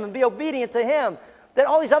serve Him and be obedient to Him. That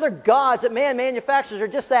all these other gods that man manufactures are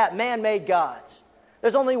just that, man-made gods.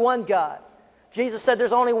 There's only one God. Jesus said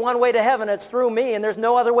there's only one way to heaven, it's through me, and there's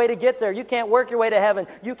no other way to get there. You can't work your way to heaven.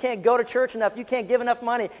 You can't go to church enough. You can't give enough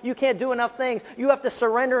money. You can't do enough things. You have to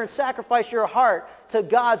surrender and sacrifice your heart to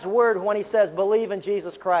God's Word when He says, believe in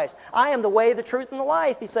Jesus Christ. I am the way, the truth, and the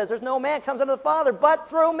life. He says, there's no man comes unto the Father but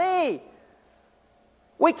through me.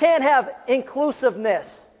 We can't have inclusiveness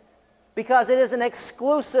because it is an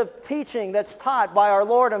exclusive teaching that's taught by our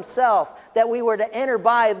Lord Himself that we were to enter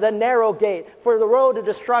by the narrow gate, for the road to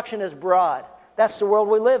destruction is broad. That's the world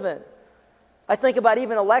we live in. I think about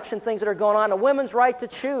even election things that are going on, a woman's right to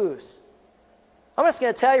choose. I'm just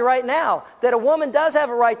going to tell you right now that a woman does have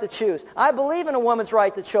a right to choose. I believe in a woman's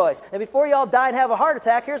right to choice. And before you all die and have a heart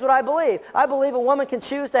attack, here's what I believe. I believe a woman can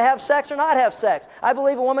choose to have sex or not have sex. I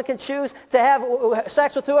believe a woman can choose to have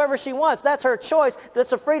sex with whoever she wants. That's her choice.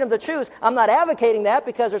 That's a freedom to choose. I'm not advocating that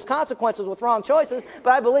because there's consequences with wrong choices,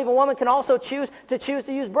 but I believe a woman can also choose to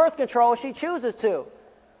use birth control if she chooses to.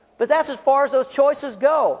 But that's as far as those choices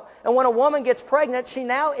go. And when a woman gets pregnant,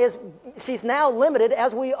 she's now limited,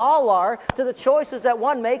 as we all are, to the choices that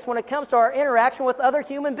one makes when it comes to our interaction with other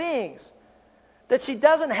human beings. That she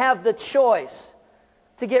doesn't have the choice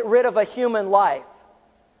to get rid of a human life.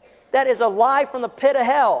 That is a lie from the pit of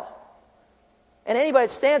hell. And anybody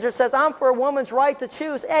that stands there and says, I'm for a woman's right to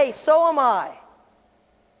choose, hey, so am I.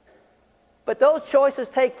 But those choices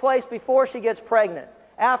take place before she gets pregnant.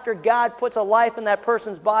 After God puts a life in that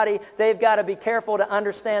person's body, they've got to be careful to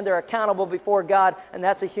understand they're accountable before God, and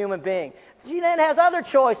that's a human being. She then has other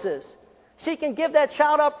choices. She can give that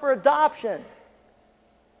child up for adoption.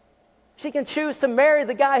 She can choose to marry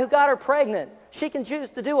the guy who got her pregnant. She can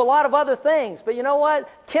choose to do a lot of other things. But you know what?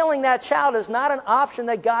 Killing that child is not an option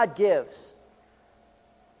that God gives.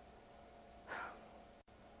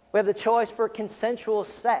 We have the choice for consensual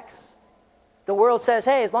sex. The world says,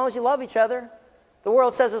 hey, as long as you love each other. The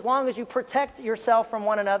world says as long as you protect yourself from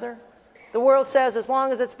one another. The world says as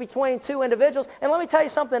long as it's between two individuals. And let me tell you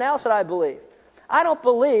something else that I believe. I don't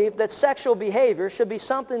believe that sexual behavior should be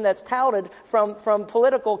something that's touted from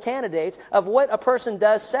political candidates of what a person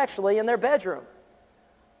does sexually in their bedroom.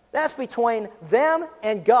 That's between them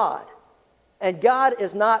and God. And God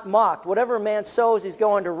is not mocked. Whatever a man sows, he's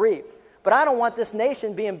going to reap. But I don't want this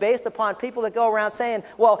nation being based upon people that go around saying,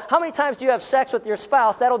 well, how many times do you have sex with your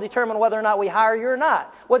spouse? That'll determine whether or not we hire you or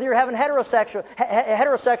not. Whether you're having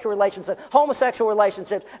heterosexual relationships, homosexual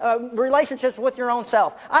relationships, relationships with your own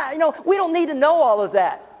self. We don't need to know all of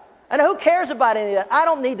that. And who cares about any of that? I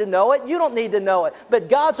don't need to know it. You don't need to know it. But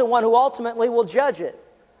God's the one who ultimately will judge it.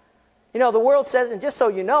 The world says, and just so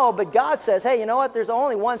you know, but God says, hey, you know what? There's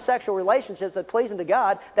only one sexual relationship that's pleasing to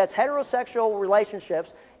God. That's heterosexual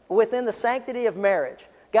relationships within the sanctity of marriage.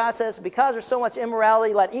 God says, because there's so much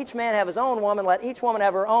immorality, let each man have his own woman, let each woman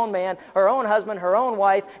have her own man, her own husband, her own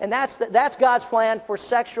wife, and that's God's plan for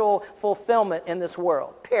sexual fulfillment in this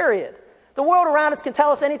world. Period. The world around us can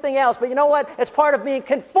tell us anything else, but you know what? It's part of being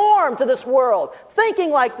conformed to this world,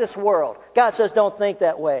 thinking like this world. God says, don't think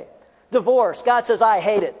that way. Divorce. God says, I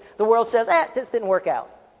hate it. The world says, this didn't work out.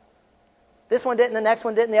 This one didn't, the next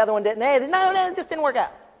one didn't, the other one didn't. No, it just didn't work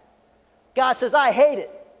out. God says, I hate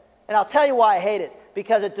it. And I'll tell you why I hate it.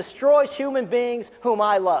 Because it destroys human beings whom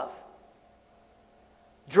I love.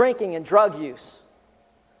 Drinking and drug use.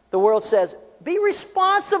 The world says, be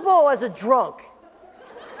responsible as a drunk.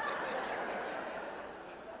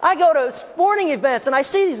 I go to sporting events and I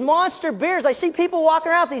see these monster beers. I see people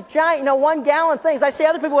walking around with these giant, 1-gallon things. I see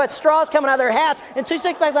other people with straws coming out of their hats and 2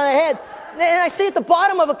 six-packs on their head. And I see at the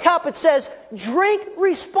bottom of a cup it says, drink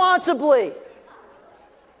responsibly.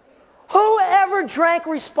 Who ever drank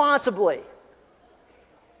responsibly?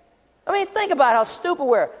 I mean, think about how stupid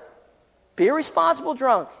we are. Be a responsible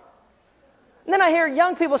drunk. And then I hear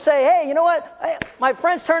young people say, hey, you know what? My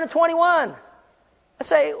friend's turning 21. I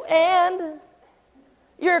say, and?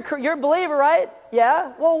 You're a believer, right?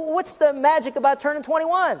 Yeah. Well, what's the magic about turning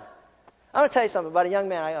 21? I'm going to tell you something about a young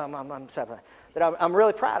man that I'm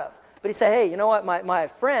really proud of. But he said, hey, you know what?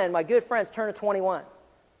 My good friend's turning 21. I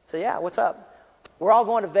said, yeah, what's up? We're all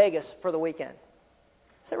going to Vegas for the weekend.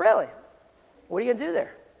 I said, really? What are you going to do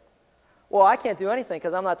there? Well, I can't do anything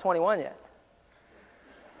because I'm not 21 yet.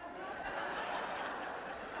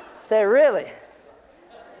 I said, really?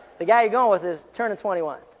 The guy you're going with is turning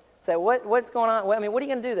 21. I said, what's going on? What are you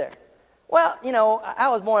going to do there? Well, I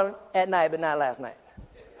was born at night, but not last night.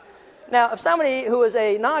 Now, if somebody who is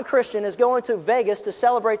a non-Christian is going to Vegas to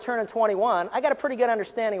celebrate turning 21, I got a pretty good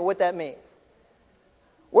understanding of what that means.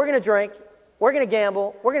 We're going to drink. We're going to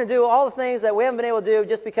gamble. We're going to do all the things that we haven't been able to do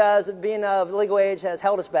just because being of legal age has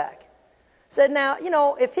held us back. Said, now,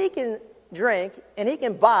 if he can drink and he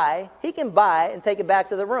can buy and take it back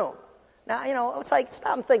to the room. Now, it's like,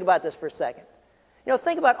 stop and think about this for a second.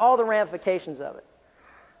 Think about all the ramifications of it.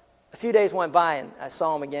 A few days went by, and I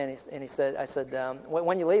saw him again, and I said,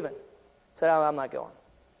 when you leaving? He said, oh, I'm not going.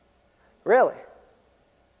 Really?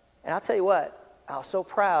 And I'll tell you what, I was so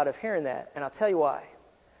proud of hearing that, and I'll tell you why.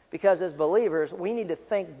 Because as believers, we need to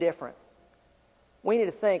think different. We need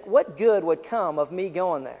to think, what good would come of me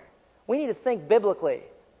going there? We need to think biblically.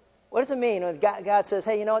 What does it mean when God says,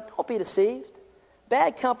 hey, don't be deceived.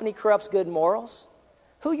 Bad company corrupts good morals.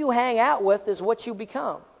 Who you hang out with is what you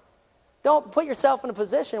become. Don't put yourself in a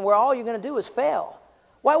position where all you're going to do is fail.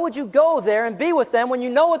 Why would you go there and be with them when you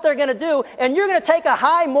know what they're going to do and you're going to take a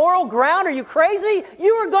high moral ground? Are you crazy?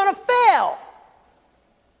 You are going to fail.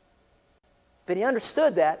 But he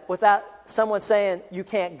understood that without someone saying, you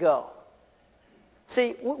can't go.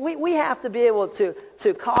 See, we have to be able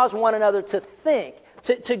to cause one another to think,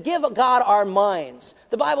 to give God our minds.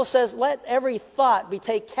 The Bible says, let every thought be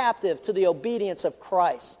taken captive to the obedience of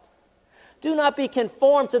Christ. Do not be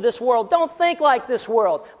conformed to this world. Don't think like this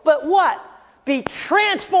world. But what? Be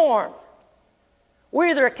transformed. We're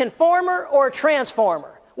either a conformer or a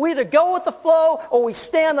transformer. We either go with the flow or we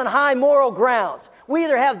stand on high moral grounds. We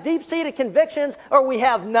either have deep-seated convictions or we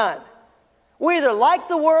have none. We either like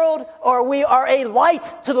the world or we are a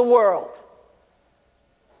light to the world.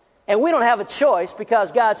 And we don't have a choice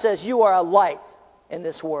because God says you are a light in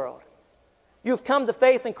this world. You've come to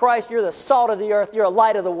faith in Christ. You're the salt of the earth. You're a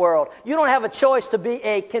light of the world. You don't have a choice to be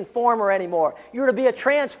a conformer anymore. You're to be a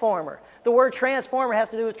transformer. The word transformer has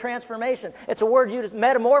to do with transformation. It's a word used,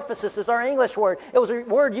 metamorphosis is our English word. It was a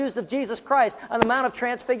word used of Jesus Christ on the Mount of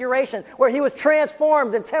Transfiguration, where he was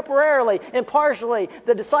transformed and temporarily and partially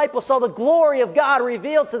the disciples saw the glory of God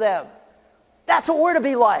revealed to them. That's what we're to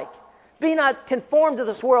be like. Be not conformed to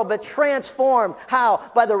this world, but transformed.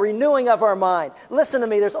 How? By the renewing of our mind. Listen to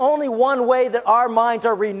me, there's only one way that our minds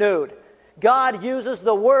are renewed. God uses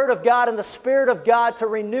the Word of God and the Spirit of God to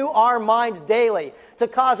renew our minds daily, to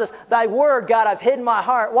cause us, thy Word, God, I've hidden my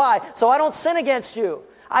heart. Why? So I don't sin against you.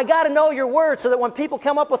 I got to know your Word so that when people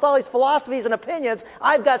come up with all these philosophies and opinions,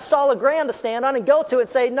 I've got solid ground to stand on and go to and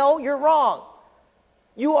say, no, you're wrong.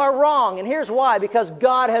 You are wrong, and here's why. Because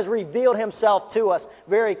God has revealed himself to us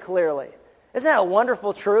very clearly. Isn't that a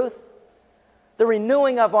wonderful truth? The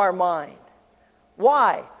renewing of our mind.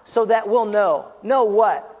 Why? So that we'll know. Know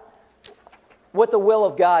what? What the will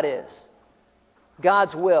of God is.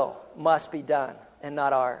 God's will must be done and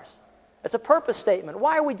not ours. It's a purpose statement.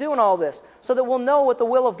 Why are we doing all this? So that we'll know what the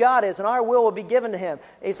will of God is and our will be given to him.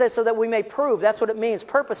 He says so that we may prove. That's what it means,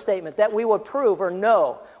 purpose statement. That we will prove or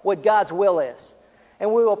know what God's will is.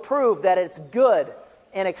 And we will prove that it's good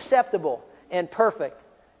and acceptable and perfect.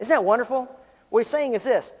 Isn't that wonderful? What he's saying is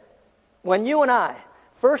this. When you and I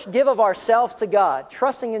first give of ourselves to God,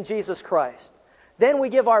 trusting in Jesus Christ, then we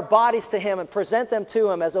give our bodies to him and present them to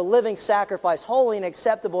him as a living sacrifice, holy and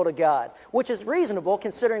acceptable to God, which is reasonable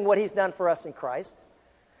considering what he's done for us in Christ.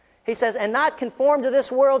 He says, and not conform to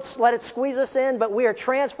this world, let it squeeze us in, but we are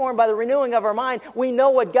transformed by the renewing of our mind. We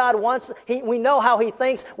know what God wants. We know how he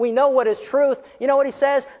thinks. We know what is truth. You know what he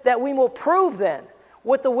says? That we will prove then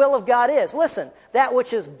what the will of God is. Listen, that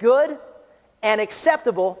which is good and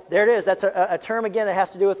acceptable, there it is. That's a term again that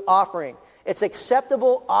has to do with offering. It's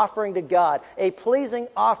acceptable offering to God, a pleasing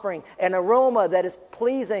offering, an aroma that is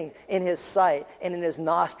pleasing in his sight and in his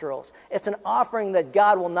nostrils. It's an offering that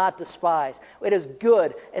God will not despise. It is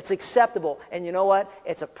good, it's acceptable, and you know what?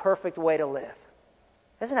 It's a perfect way to live.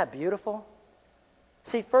 Isn't that beautiful?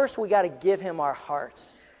 See, first we got to give him our hearts.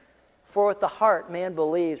 For with the heart man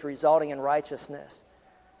believes, resulting in righteousness.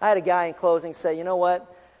 I had a guy in closing say, you know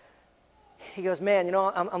what? He goes, man,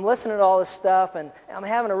 I'm listening to all this stuff, and I'm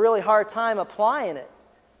having a really hard time applying it.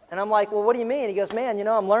 And I'm like, well, what do you mean? He goes, man,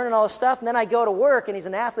 I'm learning all this stuff, and then I go to work, and he's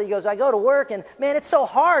an athlete. He goes, I go to work, and, man, it's so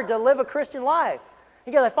hard to live a Christian life.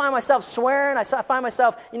 He goes, I find myself swearing. I find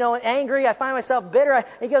myself, angry. I find myself bitter.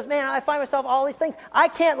 He goes, man, I find myself all these things. I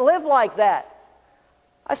can't live like that.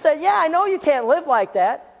 I said, yeah, I know you can't live like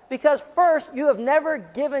that because first, you have never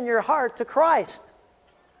given your heart to Christ.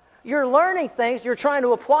 You're learning things, you're trying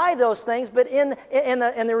to apply those things, but in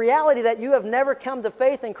the reality that you have never come to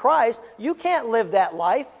faith in Christ, you can't live that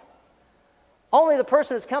life. Only the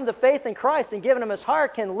person who's come to faith in Christ and given him his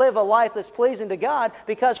heart can live a life that's pleasing to God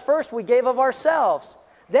because first we gave of ourselves.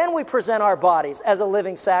 Then we present our bodies as a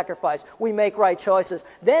living sacrifice. We make right choices.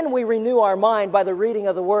 Then we renew our mind by the reading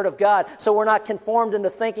of the Word of God so we're not conformed into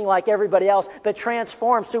thinking like everybody else, but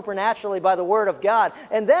transformed supernaturally by the Word of God.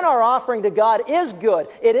 And then our offering to God is good,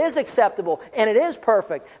 it is acceptable, and it is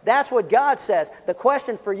perfect. That's what God says. The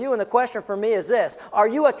question for you and the question for me is this: are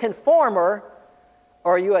you a conformer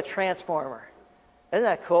or are you a transformer? Isn't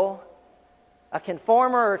that cool? A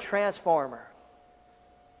conformer or a transformer.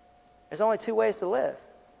 There's only two ways to live.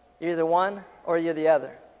 You're either one or you're the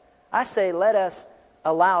other. I say let us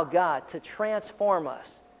allow God to transform us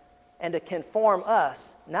and to conform us,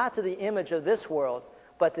 not to the image of this world,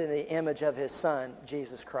 but to the image of His Son,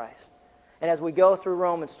 Jesus Christ. And as we go through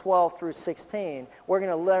Romans 12 through 16, we're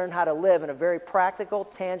going to learn how to live in a very practical,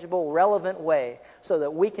 tangible, relevant way so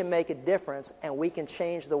that we can make a difference and we can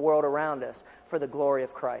change the world around us for the glory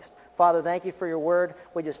of Christ. Father, thank you for your word.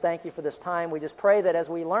 We just thank you for this time. We just pray that as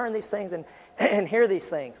we learn these things and hear these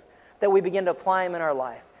things, that we begin to apply them in our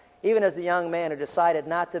life. Even as the young man who decided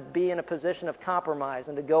not to be in a position of compromise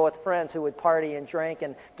and to go with friends who would party and drink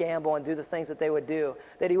and gamble and do the things that they would do,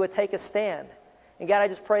 that he would take a stand. And God, I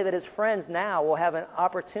just pray that his friends now will have an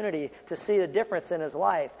opportunity to see the difference in his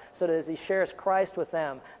life so that as he shares Christ with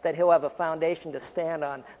them, that he'll have a foundation to stand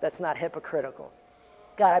on that's not hypocritical.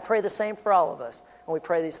 God, I pray the same for all of us. And we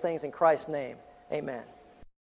pray these things in Christ's name. Amen.